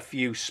got a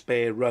few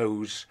spare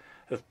rows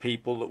of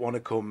people that want to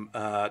come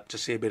to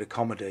see a bit of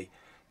comedy,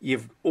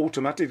 you've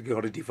automatically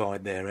got a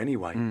divide there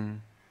anyway.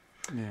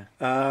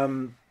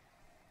 But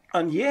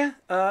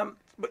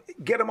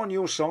get them on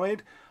your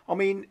side. I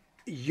mean,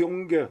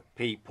 younger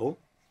people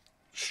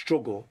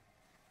struggle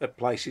at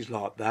places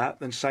like that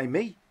than, say,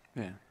 me.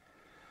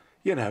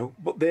 Yeah.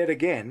 But there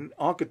again,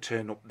 I could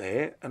turn up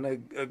there and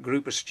a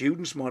group of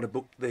students might have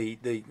booked I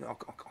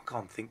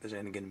can't think there's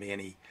going to be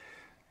any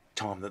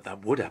time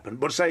that would happen,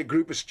 but say a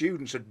group of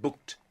students had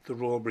booked the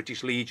Royal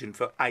British Legion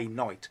for a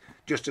night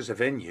just as a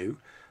venue,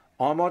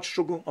 I might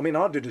struggle. I mean,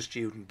 I did a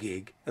student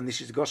gig, and this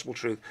is the gospel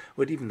truth,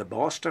 where even the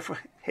bar staff were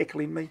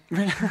heckling me.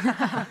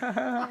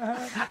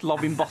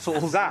 Lobbing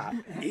bottles. That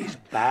is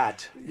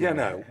bad.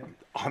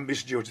 I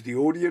misjudged the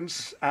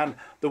audience. And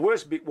the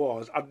worst bit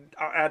was, I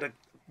had a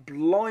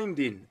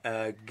blinding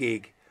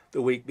gig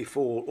the week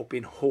before up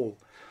in Hull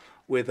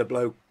with a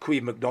bloke,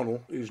 Queen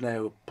MacDonald, who's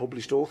now a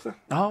published author.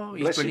 Oh,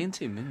 he's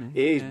brilliant, isn't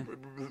he? He's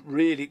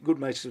really good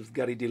mates with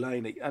Gary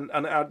Delaney.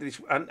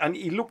 And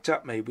he looked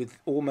at me with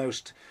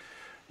almost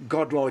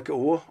godlike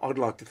awe, I'd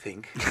like to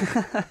think,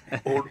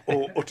 or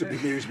utter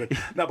bemusement.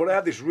 No, but I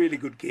had this really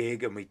good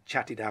gig, and we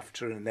chatted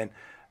after, and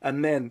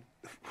then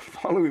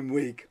following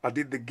week I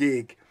did the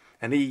gig,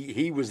 and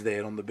he was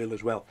there on the bill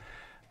as well.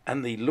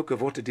 And the look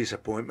of utter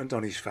disappointment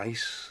on his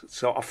face.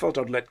 So I felt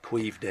I'd let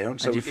Queeve down.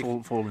 So you've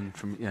fallen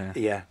from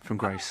from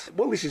grace.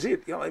 Well, this is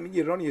it. I mean,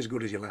 you're only as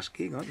good as your last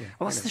gig, aren't you?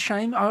 Well, that's the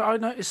shame. I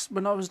noticed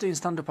when I was doing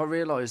stand-up, I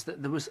realised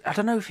that there was, I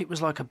don't know if it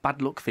was like a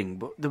bad luck thing,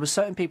 but there were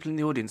certain people in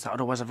the audience that I'd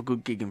always have a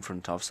good gig in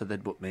front of, so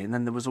they'd book me. And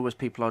then there was always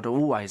people I'd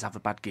always have a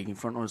bad gig in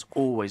front of.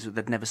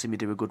 They'd never see me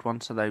do a good one,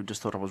 so they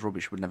just thought I was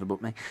rubbish, would never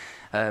book me.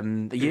 I'd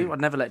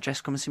never let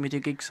Jess come and see me do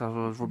gigs, so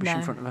I was rubbish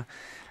in front of her.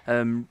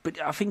 But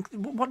I think,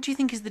 what do you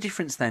think is the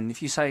difference then?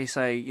 If you say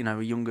a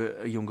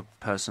younger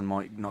person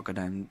might not go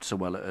down so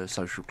well at a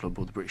social club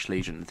or the British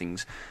Legion and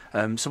things.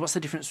 So what's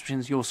the difference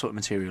between your sort of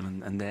material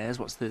and theirs?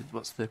 What's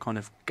the kind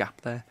of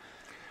gap there?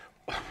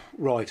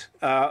 Right,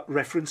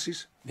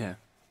 references. Yeah.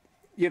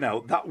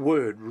 That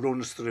word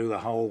runs through the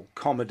whole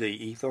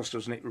comedy ethos,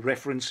 doesn't it?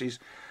 References.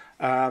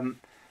 I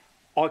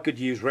could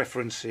use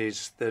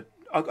references that.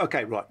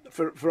 Okay, right.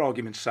 For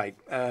argument's sake,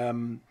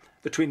 the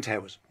Twin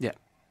Towers. Yeah.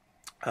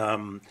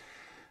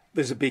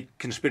 There's a big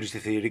conspiracy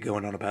theory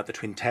going on about the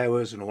Twin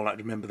Towers and all that.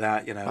 Remember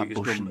that?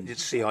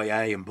 It's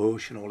CIA and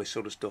Bush and all this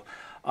sort of stuff.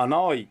 And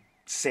I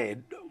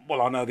said,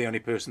 well, I know the only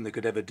person that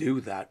could ever do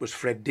that was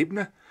Fred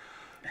Dibner.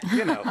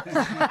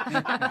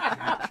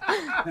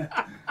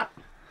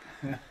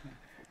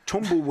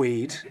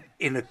 Tumbleweed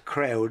in a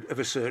crowd of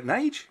a certain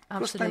age.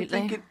 Absolutely. Because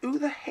I'm thinking, who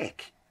the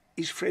heck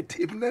is Fred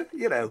Dibner?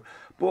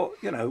 But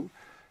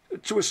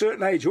to a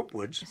certain age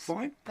upwards,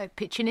 fine. About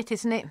pitching it,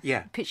 isn't it?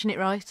 Yeah. Pitching it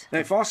right. Now,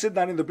 if I said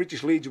that in the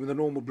British Legion with a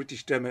normal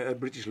British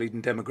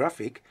Legion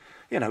demographic,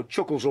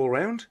 chuckles all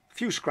round. A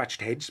few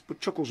scratched heads, but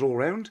chuckles all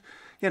round.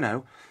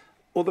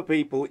 Other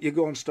people, you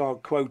go and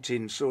start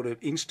quoting sort of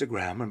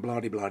Instagram and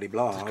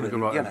blah-de-blah-de-blah. And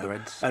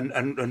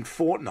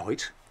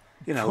Fortnite.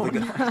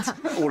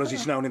 Or as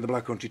it's known in the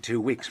Black Country, 2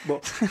 weeks.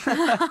 But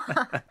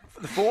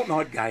the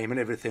Fortnite game and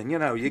everything,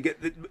 you get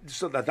the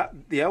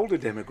older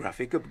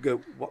demographic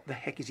go, what the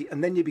heck is it?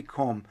 And then you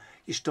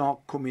start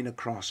coming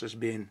across as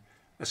being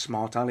a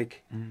smart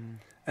aleck,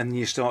 and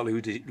you start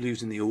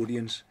losing the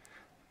audience.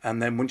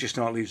 And then once you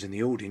start losing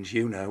the audience,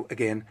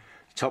 again,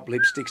 top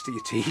lip sticks to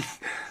your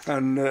teeth,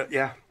 and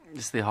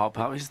It's the hard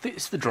part.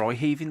 It's the dry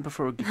heaving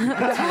before a gig.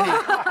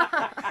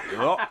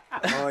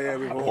 Oh, yeah,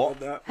 we've all done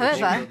that.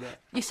 However,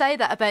 you say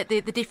that about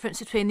the difference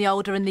between the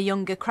older and the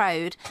younger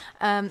crowd,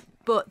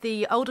 but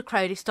the older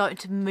crowd is starting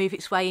to move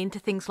its way into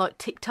things like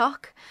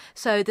TikTok.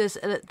 So there's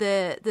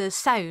the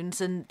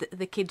sounds, and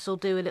the kids will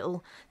do a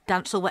little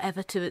dance or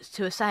whatever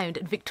to a sound.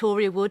 And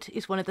Victoria Wood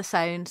is one of the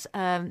sounds.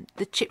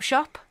 The chip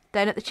shop,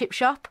 down at the chip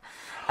shop.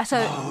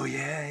 So, oh,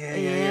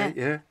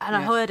 yeah. And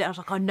I heard it, I was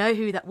like, I know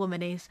who that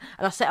woman is.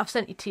 And I've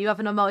sent it to you,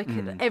 haven't I, Mike?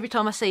 Every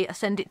time I see it, I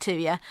send it to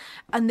you.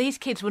 And these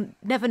kids will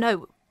never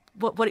know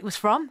what it was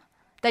from.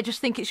 They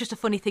just think it's just a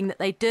funny thing that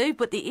they do,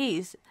 but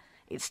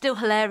it's still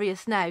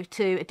hilarious now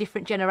to a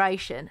different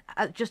generation,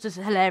 just as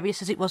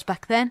hilarious as it was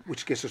back then.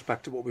 Which gets us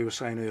back to what we were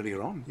saying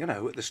earlier on,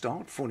 at the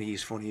start. Funny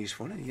is funny,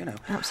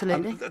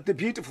 Absolutely. And the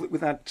beautiful,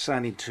 without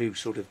sounding too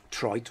sort of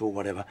trite or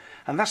whatever,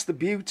 and that's the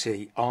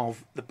beauty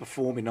of the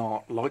performing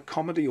art, like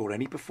comedy or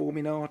any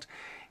performing art.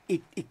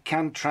 It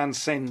can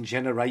transcend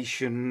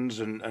generations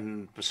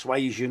and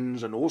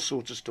persuasions and all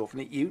sorts of stuff,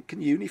 and it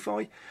can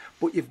unify,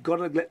 but you've got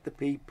to let the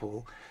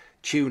people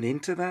tune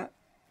into that.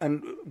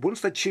 And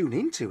once they tune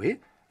into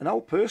it, an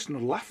old person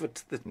will laugh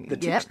at the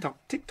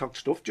TikTok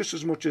stuff just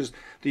as much as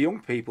the young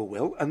people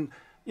will, and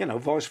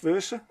vice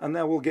versa. And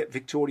now we'll get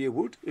Victoria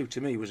Wood, who to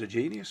me was a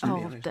genius. I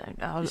love her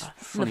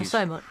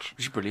so much.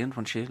 She's brilliant,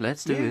 wasn't she?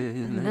 Let's do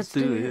it. Let's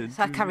do it. It's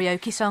our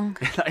karaoke song.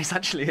 That is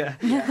actually,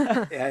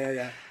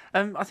 yeah.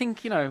 I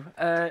think,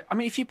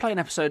 if you play an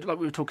episode, like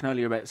we were talking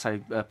earlier about,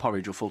 say,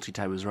 Porridge or Faulty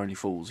Towers or Only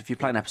Fools, if you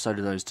play an episode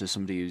of those to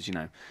somebody who's,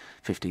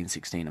 15,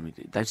 16,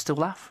 they'd still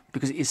laugh,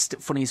 because it is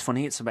funny is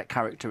funny. It's about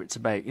character. It's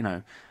about,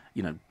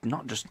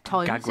 not just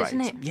times, gag rates.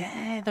 Isn't it?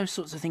 Yeah, those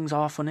sorts of things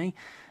are funny.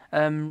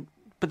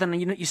 But then,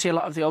 you see a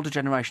lot of the older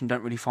generation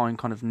don't really find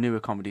kind of newer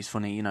comedies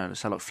funny,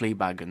 so like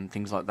Fleabag and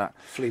things like that.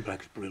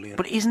 Fleabag's brilliant.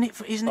 But isn't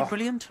it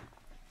brilliant?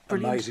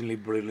 Brilliant. Amazingly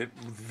brilliant,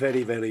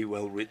 very, very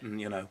well written,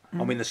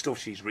 I mean, the stuff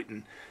she's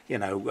written,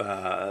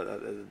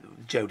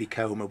 Jodie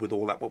Comer with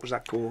all that, what was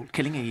that called?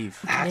 Killing Eve.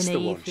 That's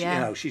Killing the Eve, one.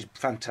 yeah. She's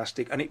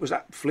fantastic. And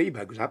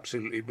Fleabag was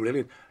absolutely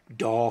brilliant.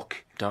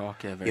 Dark,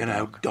 yeah, very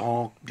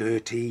dark,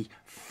 dirty,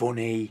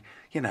 funny,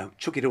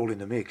 chuck it all in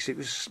the mix. It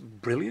was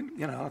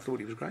brilliant, I thought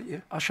it was great,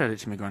 yeah. I showed it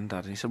to my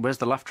granddad and he said, "Where's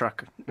the laugh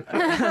track?"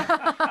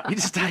 He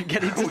just didn't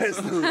get it.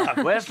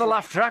 Where's the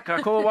laugh track? I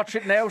can't watch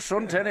it now,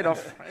 son, turn it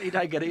off. He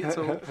didn't get it at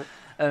all.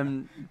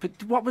 But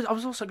I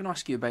was also going to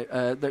ask you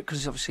about,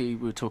 because obviously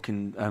we were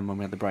talking when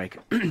we had the break,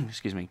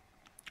 excuse me,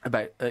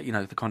 about,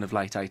 the kind of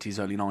late 80s,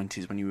 early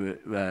 90s when you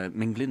were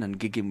mingling and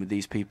gigging with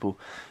these people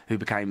who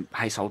became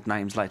household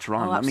names later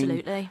on. Oh,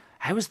 absolutely. I mean,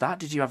 how was that?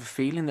 Did you have a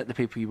feeling that the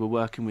people you were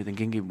working with and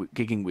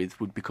gigging with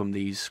would become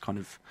these kind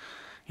of,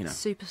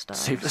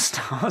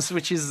 superstars,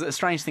 which is a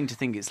strange thing to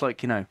think. It's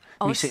like, me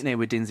sitting here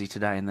with Dinsey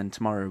today and then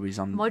tomorrow he's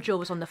on... My jaw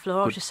was on the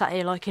floor. I was just sat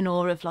here in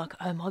awe of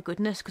oh my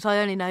goodness, because I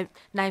only know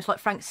names like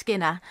Frank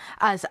Skinner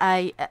as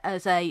a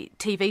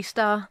TV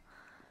star.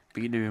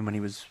 But you knew him when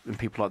he was, and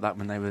people like that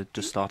when they were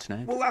just starting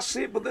out. Well, that's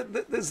it. But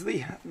there's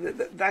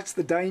that's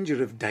the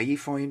danger of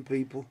deifying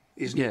people,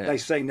 isn't it? They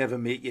say never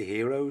meet your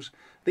heroes.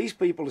 These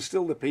people are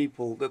still the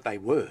people that they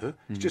were.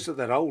 It's just that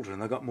they're older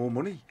and they've got more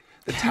money.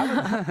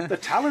 The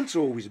talent's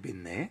always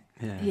been there.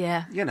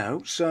 Yeah.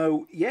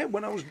 So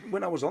when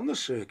I was on the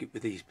circuit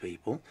with these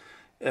people,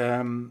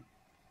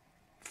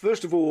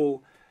 first of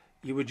all,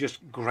 you were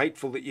just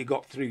grateful that you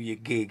got through your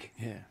gig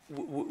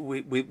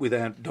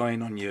without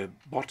dying on your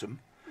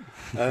bottom.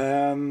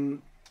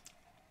 And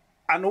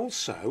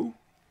also,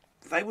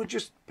 they were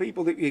just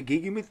people that you're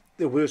gigging with.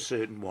 There were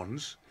certain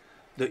ones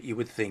that you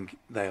would think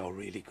they are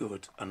really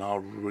good, and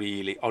I'd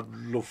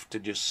love to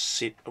just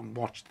sit and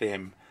watch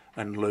them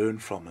and learn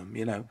from them,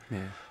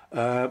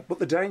 But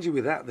the danger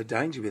with that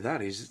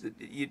is that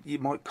you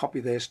might copy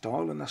their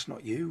style, and that's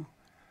not you.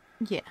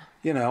 Yeah.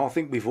 I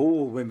think we've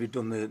all, when we've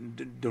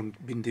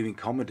been doing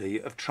comedy,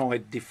 have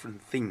tried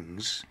different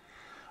things,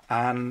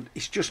 and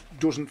it just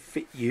doesn't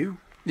fit you.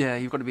 Yeah,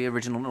 you've got to be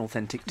original and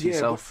authentic to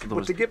yourself.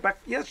 But to get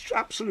back, it's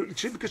absolutely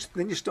true, because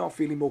then you start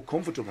feeling more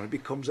comfortable and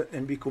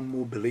it become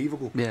more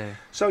believable. Yeah.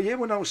 So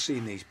when I was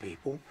seeing these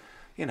people,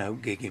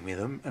 gigging with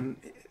them, and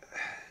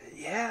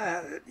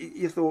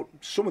you thought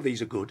some of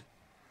these are good.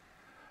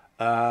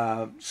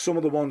 Some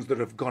of the ones that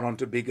have gone on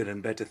to bigger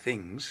and better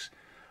things,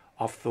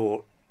 I've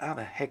thought, how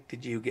the heck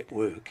did you get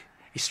work?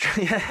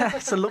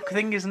 It's a luck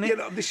thing, isn't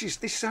it?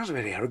 This sounds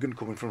very arrogant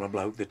coming from a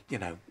bloke that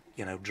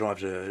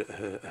drives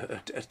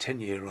a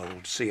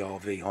 10-year-old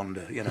CRV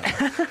Honda,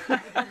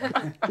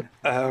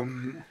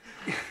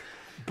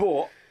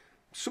 But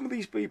some of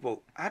these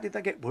people, how did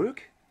they get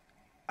work?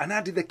 And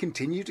how did they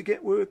continue to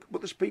get work? But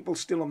there's people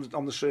still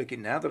on the circuit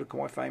now that are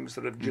quite famous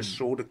that have just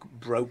sort of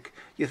broke.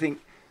 You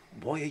think,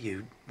 why are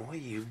you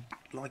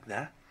like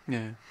that?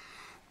 Yeah.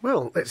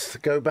 Well, let's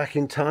go back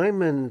in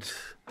time and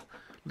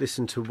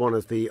listen to one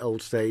of the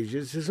old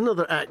stages. There's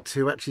another act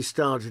who actually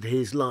started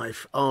his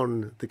life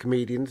on the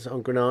Comedians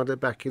on Granada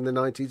back in the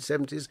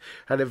 1970s,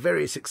 had a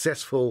very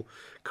successful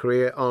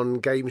career on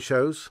game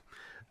shows,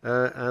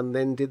 and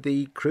then did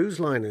the cruise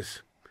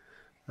liners.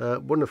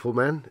 Wonderful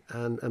man,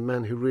 and a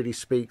man who really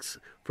speaks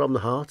from the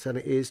heart, and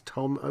it is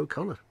Tom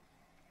O'Connor.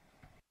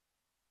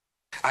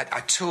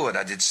 I toured.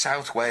 I did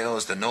South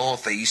Wales, the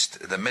North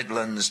East, the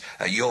Midlands,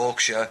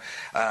 Yorkshire,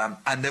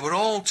 and they were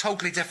all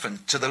totally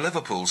different to the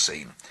Liverpool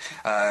scene.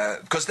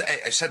 Because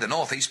I said the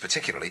North East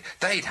particularly,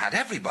 they'd had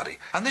everybody.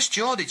 And this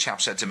Geordie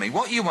chap said to me,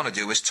 what you want to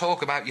do is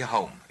talk about your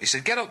home. He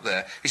said, get up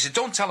there. He said,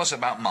 don't tell us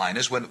about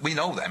miners when we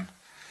know them.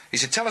 He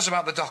said, tell us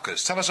about the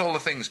dockers, tell us all the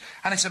things.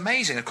 And it's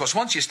amazing, of course,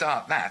 once you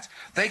start that,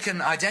 they can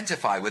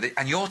identify with it,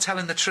 and you're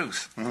telling the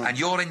truth, and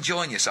you're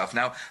enjoying yourself.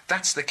 Now,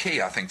 that's the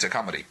key, I think, to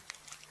comedy.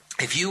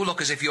 If you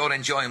look as if you're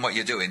enjoying what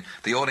you're doing,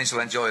 the audience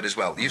will enjoy it as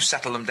well. You've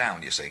settled them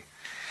down, you see.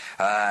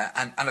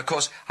 And of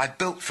course, I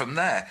built from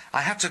there. I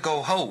had to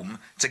go home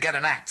to get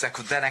an act I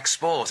could then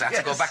export. I had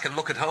to go back and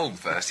look at home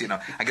first, you know,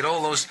 and get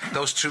all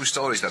those true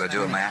stories that I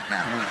do in my act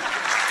now.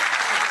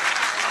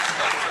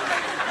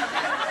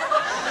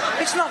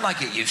 It's not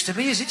like it used to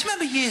be, is it? Do you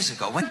remember years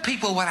ago when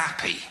people were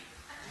happy?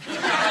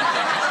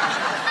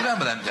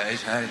 Remember them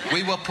days? Hey?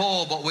 We were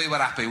poor, but we were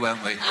happy,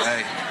 weren't we?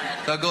 Hey,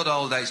 the good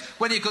old days.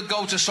 When you could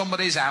go to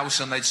somebody's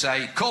house and they'd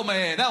say, come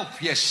in, help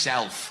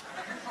yourself.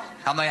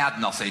 And they had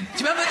nothing.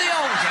 Do you remember the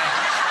old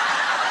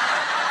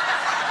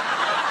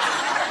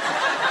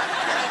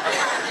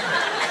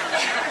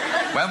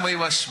days? When we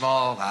were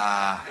small,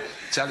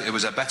 tell you, it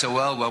was a better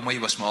world when we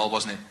were small,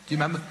 wasn't it? Do you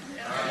remember?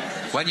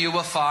 When you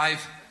were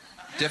 5...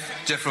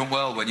 different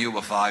world when you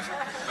were 5.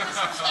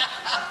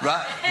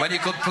 Right, when you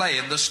could play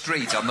in the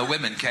street and the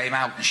women came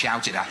out and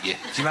shouted at you. Do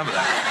you remember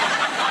that?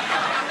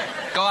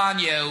 Go on,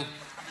 you.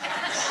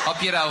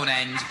 Up your own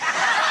end.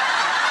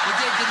 We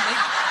did, didn't we?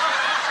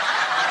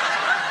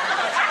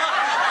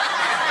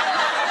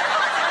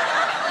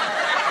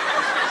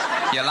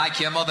 You're like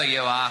your mother,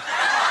 you are.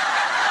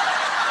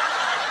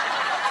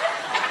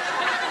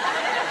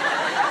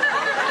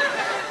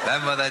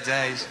 Them were the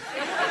days.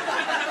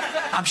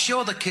 I'm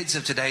sure the kids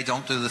of today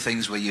don't do the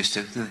things we used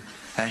to, do they?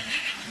 Hey?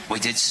 We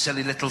did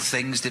silly little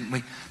things, didn't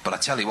we? But I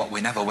tell you what,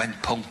 we never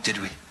went punk, did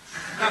we?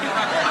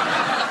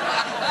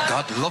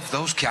 God love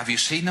those kids. Have you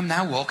seen them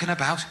now walking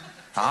about?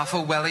 Half a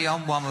welly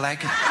on one leg.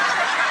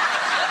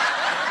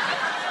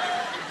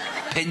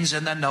 Pins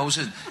in their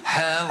noses,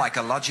 hair like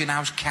a lodging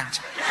house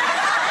cat.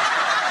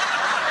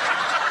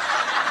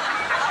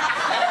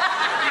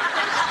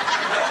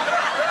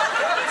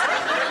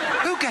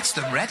 Who gets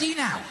them ready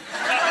now?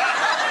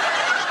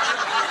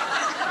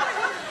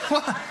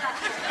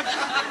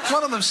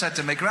 One of them said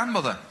to my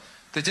grandmother,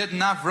 they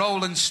didn't have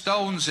Rolling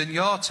Stones in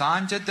your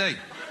time, did they?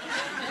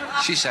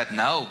 She said,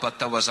 no, but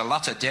there was a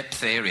lot of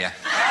diphtheria.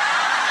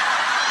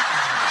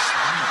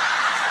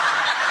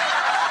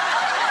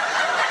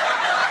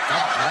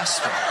 God bless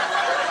them.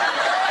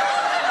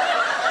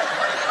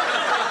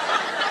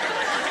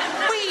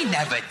 We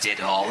never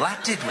did all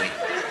that, did we?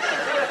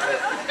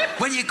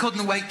 When you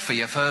couldn't wait for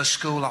your first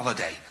school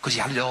holiday, because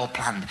you had it all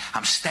planned,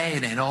 I'm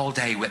staying in all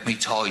day with me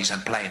toys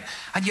and playing.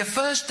 And your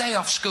first day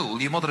off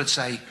school, your mother would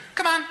say,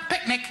 come on,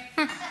 picnic.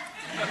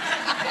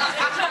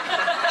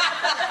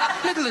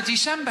 Middle of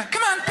December,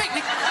 come on,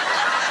 picnic.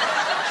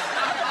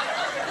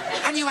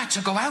 And you had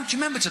to go out, do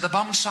you remember, to the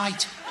bomb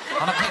site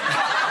on a picnic?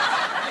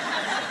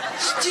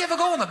 Did you ever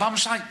go on the bomb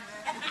site?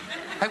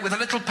 Like, with a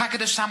little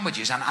packet of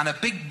sandwiches and a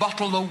big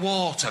bottle of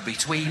water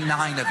between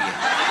 9 of you.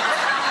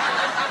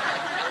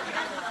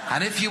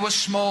 And if you were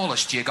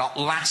smallest, you got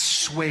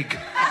last swig.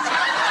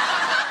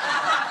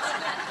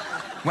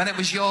 When it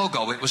was your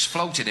go, it was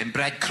floated in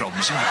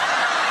breadcrumbs.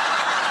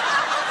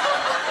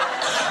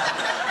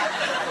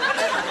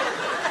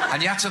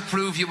 And you had to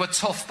prove you were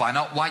tough by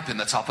not wiping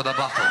the top of the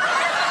bottle.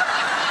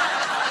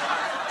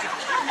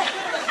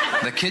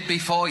 The kid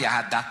before you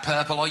had that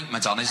purple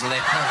ointment on his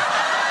lip.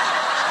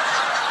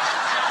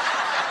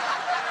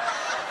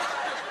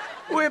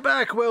 We're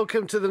back.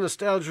 Welcome to the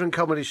Nostalgia and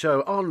Comedy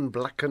Show on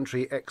Black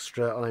Country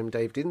Extra. I'm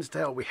Dave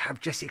Dinsdale. We have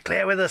Jessie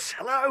Clare with us.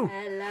 Hello.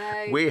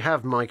 Hello. We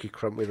have Mikey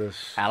Crump with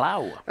us.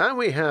 Hello. And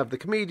we have the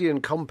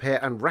comedian, compere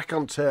and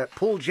raconteur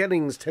Paul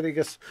Jennings telling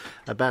us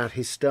about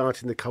his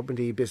start in the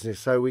comedy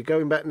business. So we're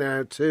going back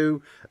now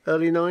to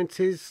early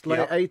 90s,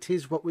 late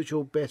 80s. What was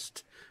your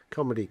best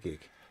comedy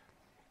gig?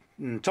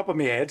 Top of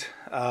my head,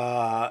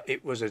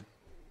 it was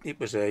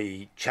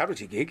a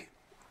charity gig.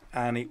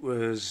 And it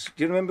was...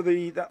 Do you remember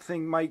that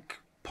thing, Make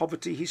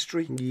Poverty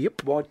History?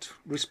 Yep. White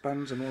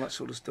wristbands and all that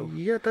sort of stuff?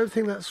 Yeah, I don't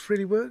think that's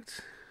really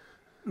worked.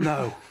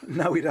 No,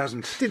 it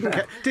hasn't.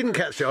 Didn't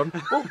catch on.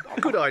 Well,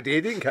 good idea,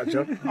 didn't catch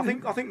on.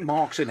 I think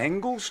Marx and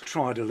Engels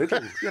tried a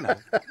little, you know.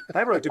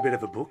 They wrote a bit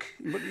of a book,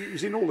 but it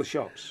was in all the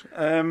shops.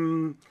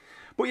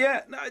 But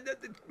yeah,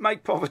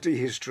 Make Poverty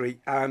History,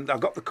 and I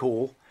got the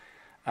call,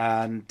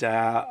 and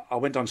I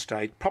went on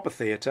stage, proper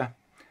theatre.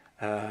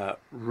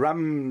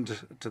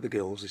 Rammed to the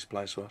gills, this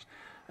place was.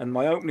 And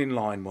my opening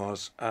line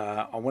was,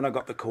 when I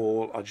got the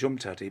call, I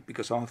jumped at it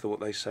because I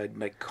thought they said,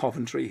 make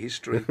Coventry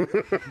history.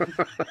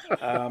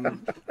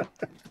 And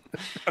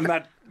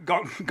that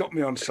got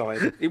me on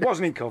side. It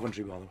wasn't in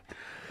Coventry, by the way.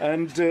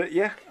 And,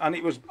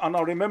 and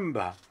I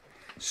remember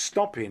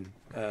stopping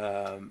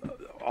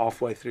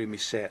halfway through my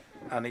set,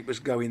 and it was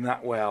going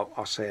that well.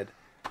 I said,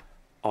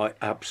 I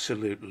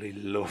absolutely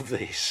love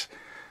this.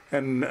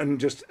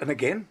 And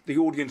again, the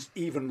audience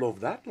even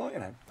loved that. Like, you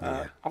know,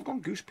 I've gone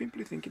goose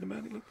pimply thinking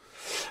about it. Look.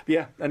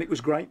 Yeah, and it was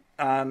great.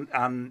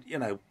 And you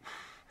know,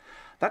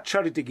 that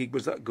charity gig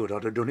was that good.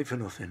 I'd have done it for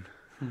nothing.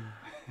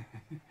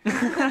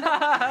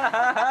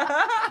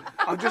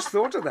 I just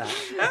thought of that.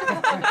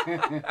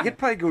 You'd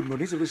pay good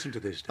money to listen to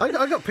this.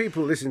 I got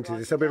people listening to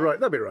this. They'll be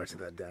writing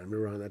that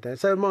down.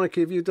 So,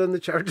 Mikey, have you done the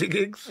charity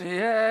gigs?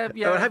 Yeah.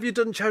 Or have you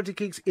done charity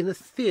gigs in a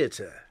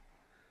theatre?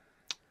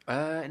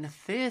 In a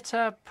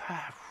theatre.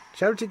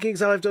 Charity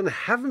gigs I've done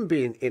haven't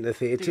been in a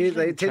theatre.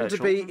 They tend to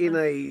be in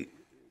a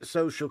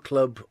social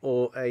club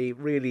or a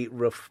really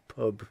rough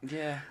pub.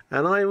 Yeah.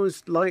 And I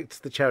always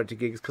liked the charity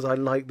gigs because I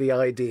liked the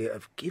idea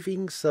of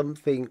giving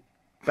something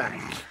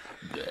back.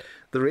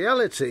 The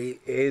reality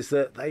is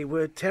that they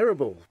were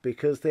terrible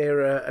because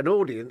they're an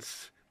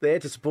audience there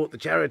to support the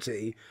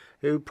charity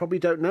who probably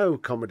don't know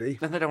comedy.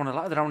 And they don't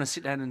want to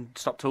sit down and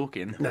stop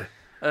talking. No.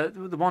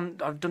 The one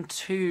I've done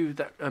two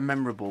that are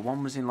memorable.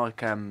 One was in like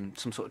some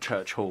sort of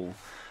church hall,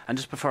 and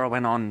just before I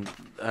went on,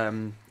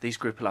 these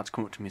group of lads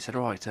come up to me and said,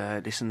 "Right,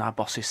 listen, our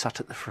boss is sat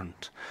at the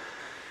front,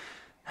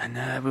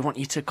 and we want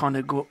you to kind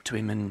of go up to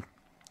him and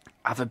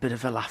have a bit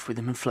of a laugh with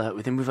him and flirt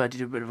with him. We've heard you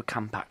do a bit of a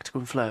camp act, go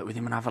and flirt with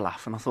him and have a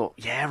laugh." And I thought,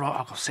 yeah, right,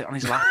 I'll go sit on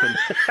his lap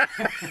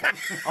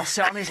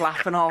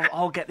and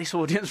I'll get this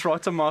audience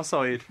right on my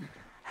side.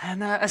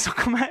 And as I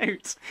come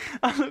out,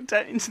 I looked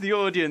out into the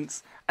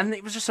audience, and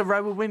it was just a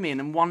row of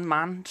women and one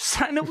man just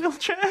sat in a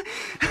wheelchair. And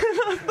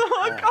I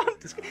thought, I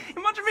can't.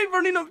 Imagine me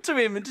running up to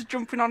him and just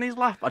jumping on his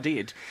lap. I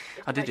did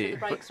it.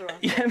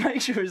 Yeah,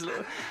 make sure his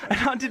little.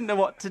 And I didn't know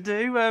what to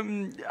do.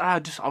 And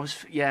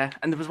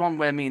there was one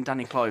where me and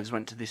Danny Clives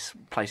went to this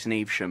place in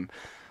Evesham,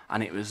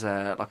 and it was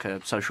like a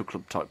social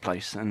club type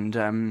place,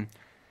 and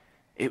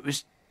it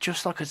was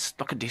just like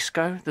a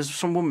disco. There's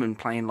some woman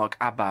playing like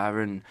ABBA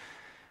and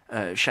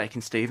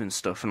Shaking Steve and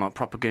stuff, and like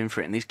proper going for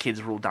it, and these kids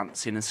were all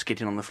dancing and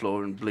skidding on the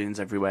floor and balloons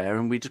everywhere,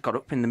 and we just got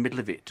up in the middle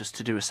of it just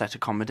to do a set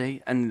of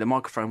comedy, and the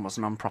microphone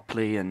wasn't on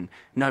properly and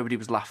nobody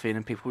was laughing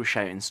and people were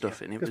shouting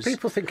stuff, and it was...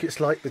 People think it's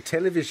like the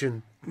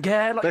television.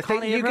 Yeah, like... They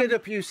think you get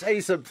up, you say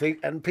something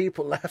and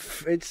people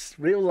laugh. It's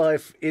real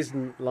life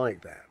isn't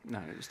like that. No,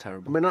 it was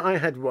terrible. I mean, I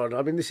had one.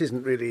 I mean, this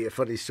isn't really a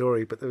funny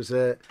story, but there was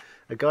a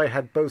guy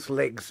had both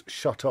legs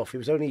shot off. He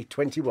was only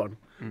 21.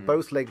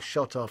 Both legs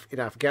shot off in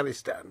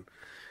Afghanistan.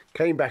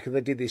 Came back and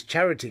they did this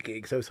charity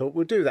gig, so I thought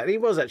we'll do that. And it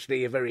was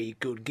actually a very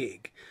good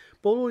gig.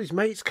 But all his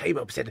mates came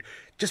up and said,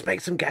 just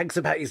make some gags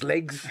about his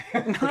legs.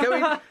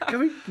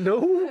 Going,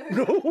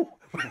 no.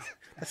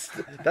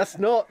 That's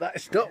not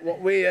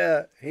what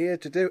we're here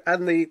to do.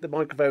 And the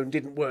microphone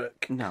didn't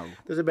work. No.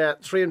 There's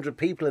about 300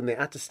 people in there.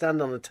 I had to stand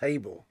on a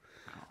table.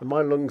 And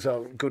my lungs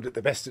aren't good at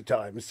the best of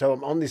times. So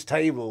I'm on this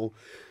table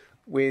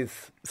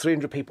with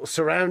 300 people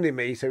surrounding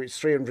me, so it's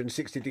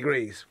 360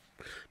 degrees.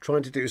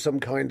 Trying to do some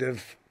kind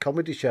of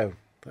comedy show.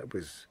 That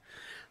was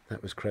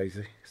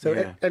crazy. So,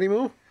 Yeah. Any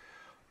more?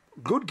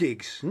 Good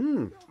gigs.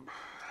 I've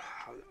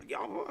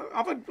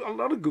had a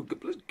lot of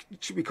good...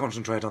 Should we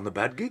concentrate on the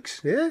bad gigs?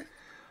 Yeah.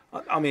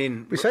 I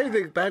mean... We say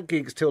the bad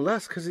gigs till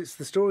last because it's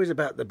the stories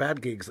about the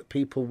bad gigs that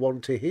people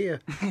want to hear.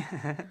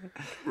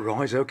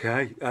 Right,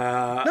 okay.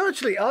 No,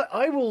 actually,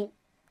 I will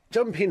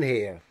jump in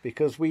here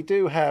because we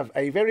do have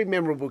a very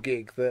memorable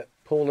gig that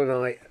Paul and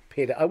I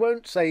appeared at. I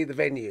won't say the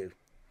venue,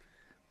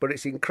 but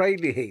it's in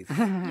Cradley Heath.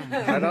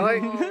 and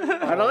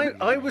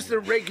I was the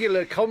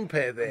regular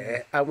compere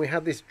there, and we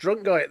had this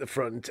drunk guy at the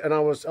front, and I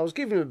was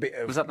giving him a bit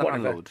of... Was that the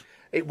landlord?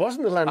 It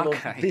wasn't the landlord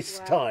this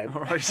time.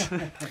 All right.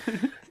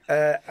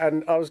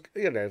 And I was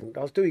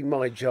doing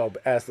my job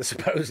as the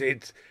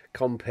supposed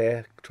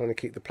compere, trying to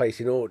keep the place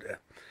in order.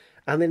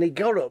 And then he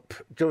got up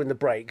during the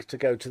break to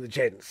go to the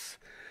gents,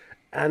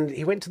 and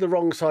he went to the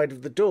wrong side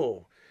of the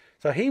door.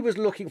 So he was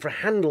looking for a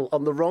handle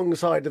on the wrong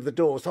side of the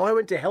door. So I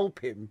went to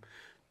help him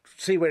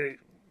see where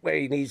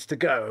he needs to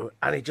go,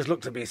 and he just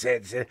looked at me and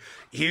said,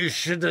 "You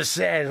should have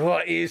said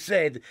what you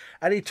said."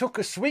 And he took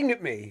a swing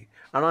at me,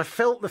 and I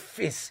felt the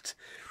fist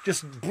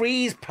just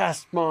breeze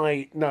past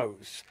my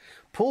nose.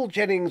 Paul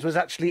Jennings was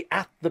actually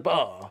at the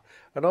bar,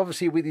 and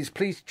obviously with his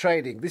police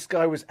training, this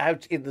guy was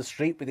out in the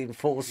street within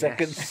 4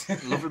 seconds.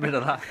 Love a bit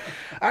of that.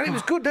 And it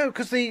was good, though,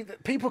 because the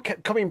people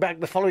kept coming back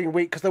the following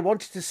week because they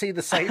wanted to see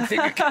the same thing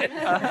again.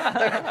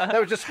 They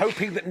were just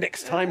hoping that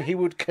next time he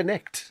would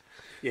connect.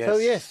 Yes. So,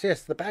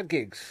 yes, the bad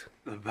gigs.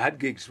 The bad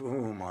gigs,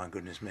 oh my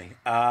goodness me.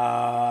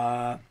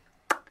 Well,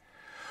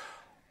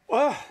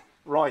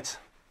 right.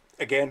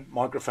 Again,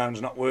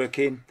 microphone's not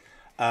working.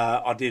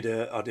 I did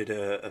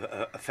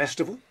a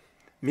festival,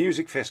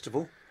 music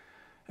festival.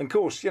 And of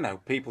course,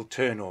 people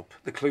turn up.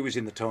 The clue is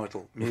in the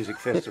title, music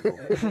festival.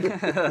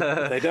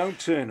 They don't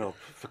turn up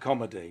for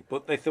comedy,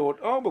 but they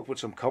thought, we'll put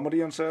some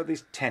comedy on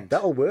this tent.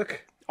 That'll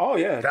work. Oh,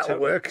 yeah. That'll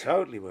work.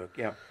 Totally work,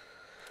 yeah.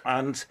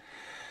 And...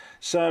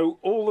 so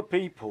all the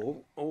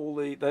people,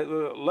 there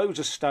were loads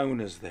of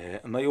stoners there,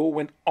 and they all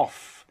went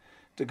off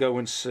to go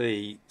and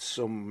see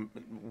some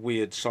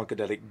weird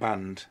psychedelic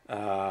band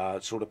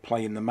sort of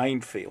play in the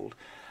main field.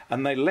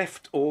 And they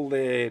left all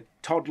their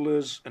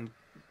toddlers and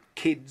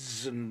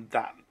kids and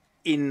that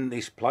in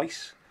this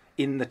place,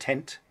 in the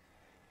tent,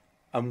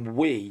 and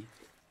we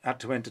had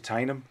to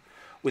entertain them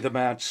with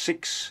about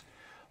 6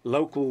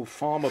 local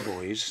farmer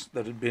boys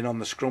that had been on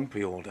the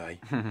scrumpy all day.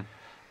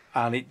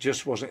 And it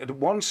just wasn't. At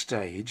one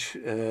stage,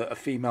 a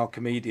female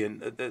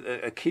comedian,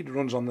 a kid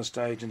runs on the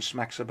stage and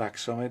smacks her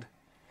backside.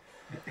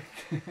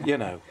 You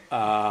know,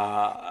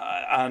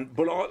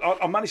 but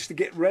I managed to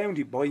get round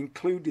it by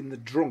including the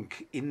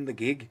drunk in the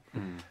gig.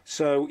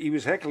 So he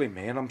was heckling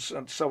me, and I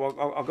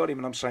got him,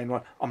 and I'm saying,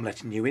 right, I'm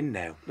letting you in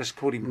now. Let's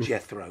call him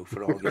Jethro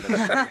for argument's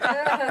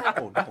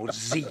sake, or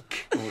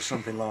Zeke, or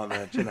something like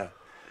that. You know,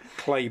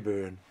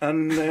 Clayburn.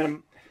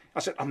 And I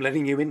said, I'm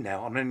letting you in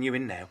now. I'm letting you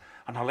in now.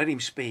 And I let him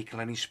speak, And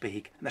they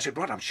said,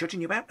 right, I'm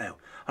shutting you out now.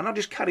 And I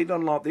just carried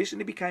on like this,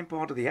 and it became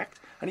part of the act.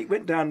 And it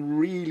went down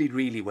really,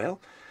 really well.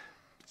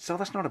 So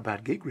that's not a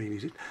bad gig, really,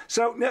 is it?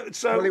 Well,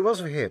 it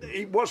was for him.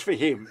 It was for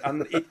him.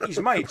 And his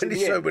mates, when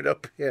he sobered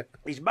up, yeah.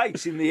 His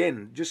mates, in the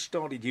end, just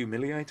started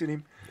humiliating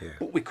him. Yeah.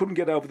 But we couldn't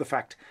get over the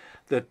fact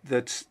that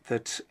there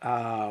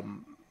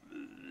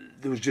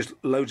was just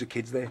loads of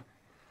kids there.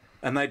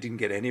 And they didn't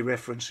get any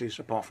references,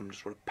 apart from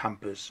sort of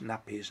Pampers,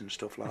 nappies and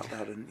stuff like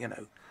that. And, you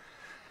know,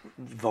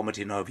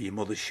 vomiting over your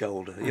mother's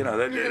shoulder. You know,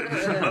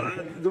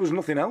 there was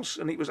nothing else,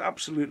 and it was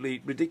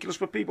absolutely ridiculous.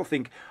 But people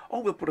think, oh,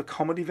 we'll put a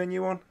comedy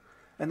venue on,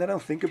 and they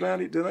don't think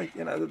about it, do they?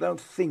 You know, they don't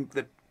think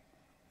that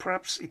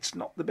perhaps it's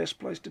not the best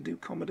place to do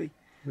comedy.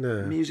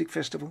 No. Music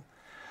festival.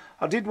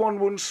 I did one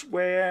once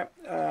where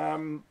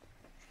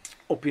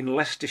up in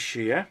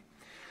Leicestershire,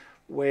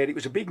 where it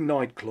was a big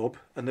nightclub,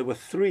 and there were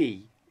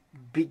 3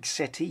 big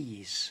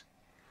settees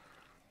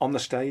on the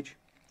stage.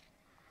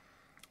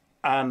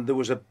 And there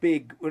was a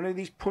big, one of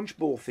these punch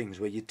ball things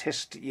where you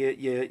test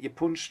your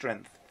punch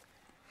strength.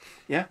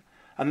 Yeah?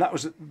 And that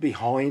was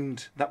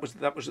behind, that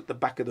was at the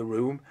back of the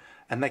room.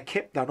 And they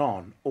kept that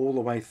on all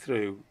the way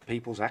through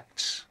people's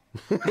acts.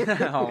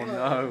 Oh,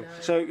 no.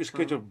 So it was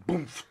kind of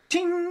boom,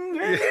 ting,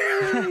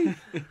 hey,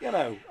 you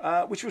know,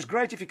 which was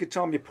great if you could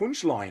time your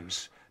punch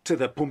lines to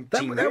the pump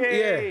ting.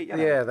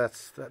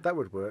 That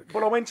would work.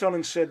 But I went on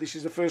and said, this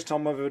is the first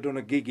time I've ever done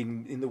a gig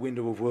in the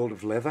window of World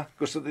of Leather,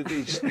 because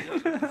these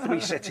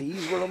 3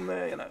 settees were on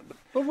there, you know.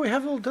 Well, we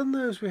have all done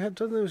those. We have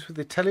done those with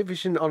the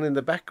television on in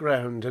the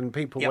background and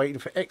people waiting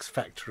for X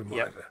Factor and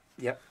whatever.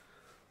 Yep.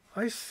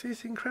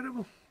 It's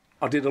incredible.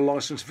 I did a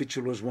licensed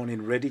victuallers one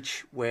in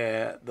Redditch,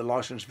 where the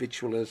licensed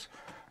victuallers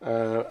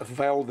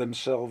availed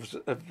themselves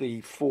of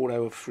the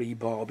 4-hour free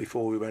bar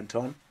before we went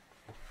on.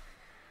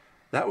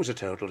 That was a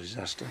total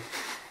disaster.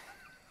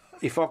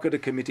 If I could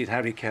have committed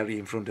Harry Carey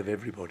in front of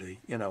everybody,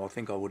 you know, I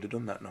think I would have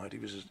done that night.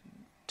 It was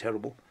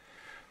terrible.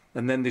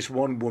 And then this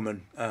one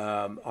woman,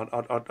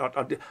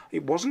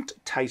 it wasn't a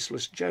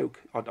tasteless joke.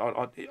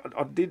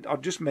 I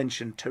just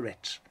mentioned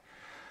Tourette's.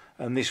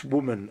 And this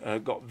woman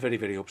got very,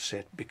 very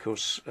upset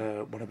because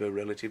one of her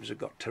relatives had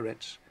got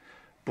Tourette's.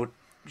 But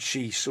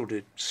she sort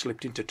of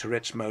slipped into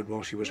Tourette's mode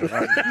while she was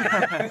around.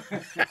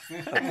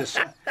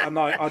 And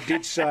I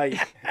did say,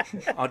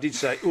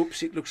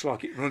 oops, it looks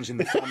like it runs in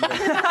the family.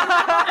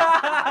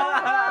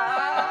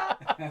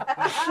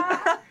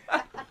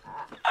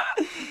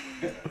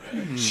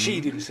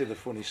 She didn't see the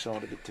funny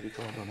side of it, to be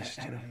quite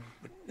honest. You know.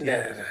 But,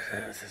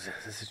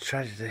 it's a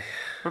tragedy.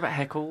 What about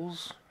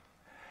heckles?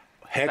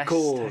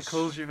 Heckles. Best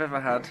heckles you've ever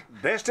had?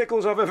 Best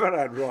heckles I've ever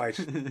had, right.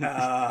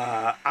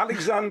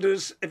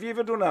 Alexander's. Have you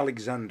ever done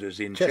Alexander's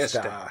in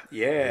Chester?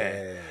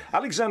 Yeah.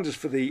 Alexander's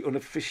for the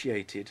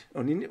uninitiated.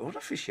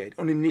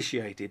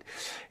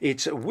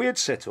 It's a weird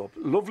setup,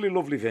 lovely,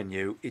 lovely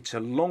venue. It's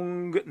a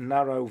long,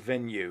 narrow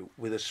venue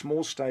with a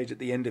small stage at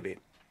the end of it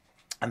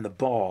and the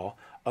bar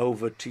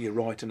over to your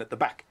right and at the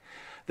back.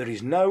 There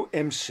is no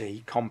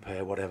MC,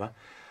 compere, whatever.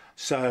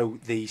 So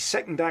the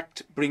second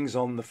act brings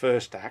on the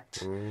first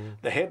act,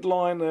 the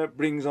headliner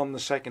brings on the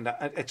second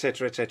act,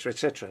 etc., etc.,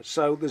 etc.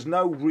 So there's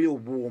no real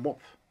warm-up.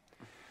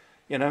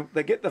 You know,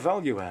 they get the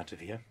value out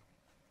of you.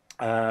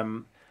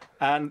 And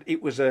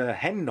it was a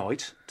hen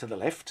night to the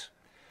left,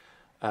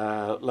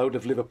 load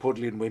of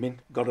Liverpudlian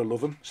women, gotta love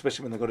them,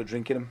 especially when they've got a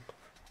drink in them,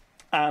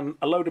 and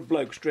a load of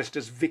blokes dressed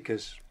as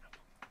vicars.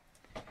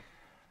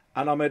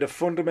 And I made a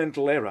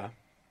fundamental error.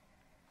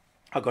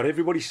 I got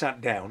everybody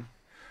sat down,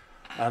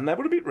 and they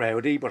were a bit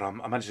rowdy, but I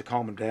managed to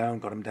calm them down,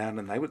 got them down,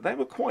 and they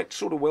were quite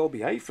sort of well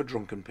behaved for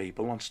drunken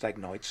people on stag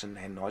nights and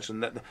hen nights,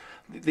 and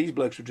these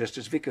blokes were dressed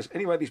as vicars.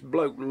 Anyway, this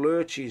bloke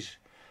lurches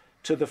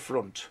to the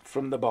front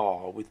from the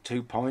bar with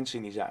 2 pints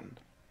in his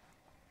hand,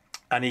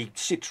 and he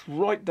sits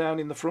right down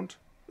in front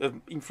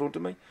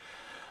of me.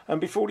 And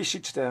before he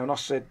sits down, I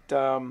said,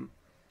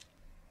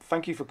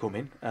 "Thank you for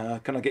coming.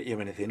 Can I get you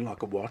anything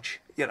like a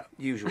watch? You know,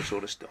 usual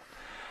sort of stuff."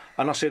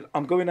 And I said,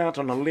 "I'm going out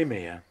on a limb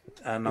here,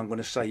 and I'm going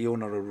to say you're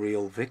not a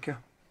real vicar."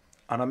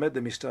 And I made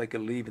the mistake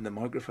of leaving the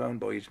microphone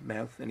by his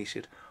mouth, and he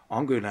said,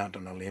 "I'm going out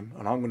on a limb,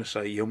 and I'm going to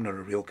say you're not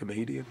a real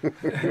comedian." Oh,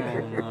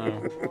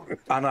 no.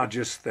 And I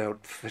just thought,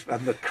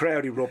 and the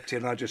crowd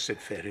erupted, and I just said,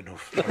 "Fair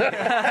enough."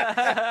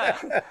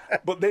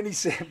 But then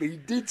he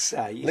did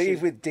say...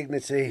 Leave with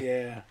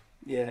dignity.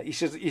 Yeah. He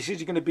says,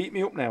 "You're going to beat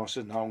me up now?" I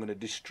said, "No, I'm going to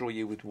destroy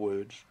you with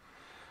words."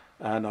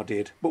 And I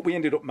did. But we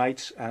ended up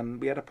mates,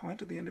 and we had a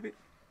pint at the end of it.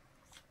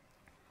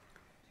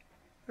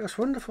 That's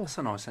wonderful.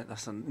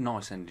 That's a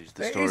nice ending to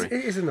the story. It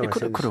is a nice It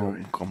could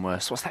story. have gone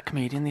worse. What's that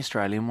comedian, the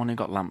Australian one who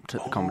got lamped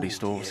at the comedy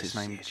store? What's his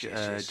name?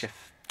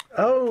 Jeff.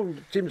 Oh,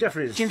 Jim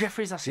Jeffries. Jim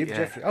Jeffries, that's Jim it.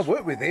 Jeffries. I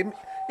worked with him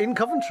in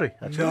Coventry,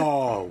 actually.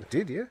 No.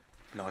 Did you?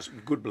 Nice,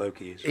 good bloke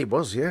he is. He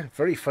was, yeah.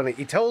 Very funny.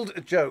 He told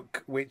a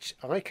joke which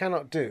I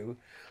cannot do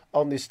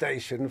on this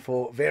station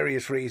for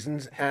various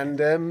reasons,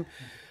 and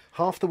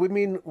half the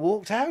women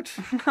walked out.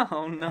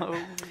 Oh, no.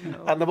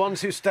 And the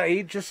ones who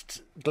stayed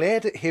just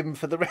glared at him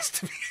for the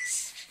rest of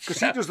his... Because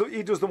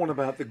he does the one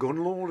about the gun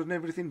lord and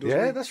everything, doesn't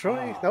he? Yeah, that's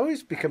right. Now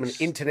he's become an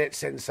internet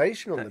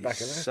sensation on the back of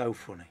that. So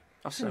funny.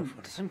 I've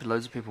seen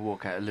loads of people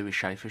walk out of Louis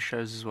Schaefer's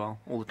shows as well.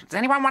 All the time. Does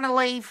anyone want to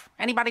leave?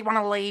 Anybody want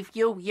to leave?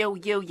 You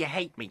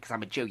hate me because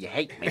I'm a Jew. You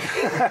hate me.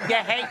 You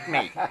hate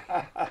me.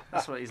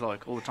 That's what he's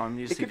like all the time.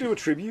 He could do a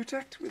tribute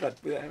act with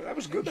that. That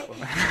was good, that one.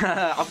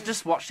 I've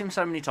just watched him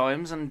so many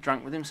times and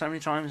drank with him so many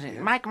times.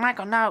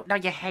 Michael, no,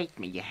 you hate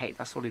me. You hate.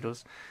 That's all he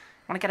does.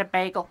 Want to get a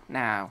bagel?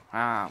 No.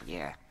 Oh,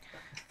 yeah.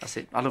 That's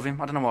it. I love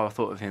him. I don't know why I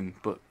thought of him,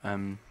 but...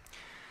 I'm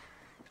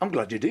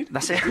glad you did.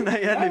 That's it.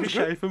 Yeah, Louis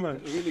Schaefer, man.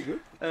 It was really good.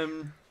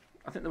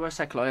 I think the worst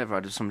heckle I ever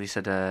had was somebody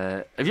said,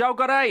 have y'all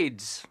got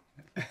AIDS?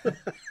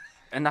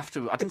 And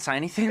after, I didn't say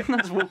anything. I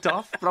just walked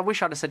off. But I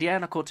wish I'd have said, yeah,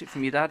 and I caught it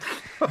from your dad.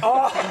 But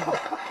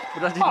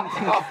I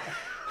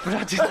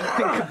didn't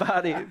think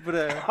about it. But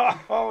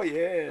oh,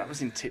 yeah. That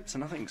was in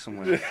Tipton, I think,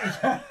 somewhere.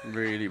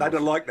 Really They'd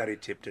have liked that he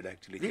tipped it,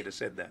 actually, if he'd have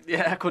said that.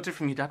 Yeah, I caught it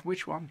from your dad.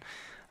 Which one?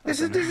 This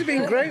has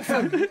been great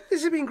fun.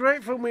 This has been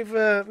great fun. We've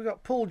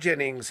got Paul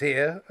Jennings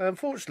here.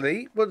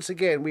 Unfortunately, once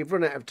again, we've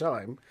run out of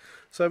time,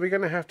 so we're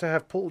going to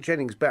have Paul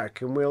Jennings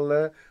back, and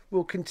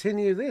we'll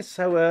continue this.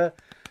 So,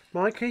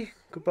 Mikey,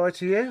 goodbye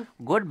to you.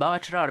 Goodbye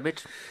to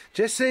Rabbit.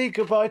 Jesse,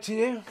 goodbye to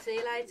you. See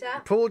you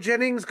later. Paul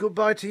Jennings,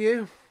 goodbye to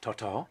you.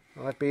 Ta-ta.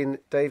 I've been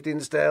Dave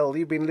Dinsdale.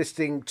 You've been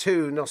listening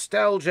to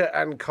Nostalgia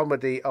and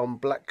Comedy on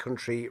Black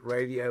Country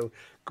Radio.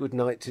 Good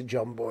night to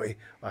John Boy.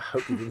 I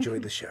hope you've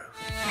enjoyed the show.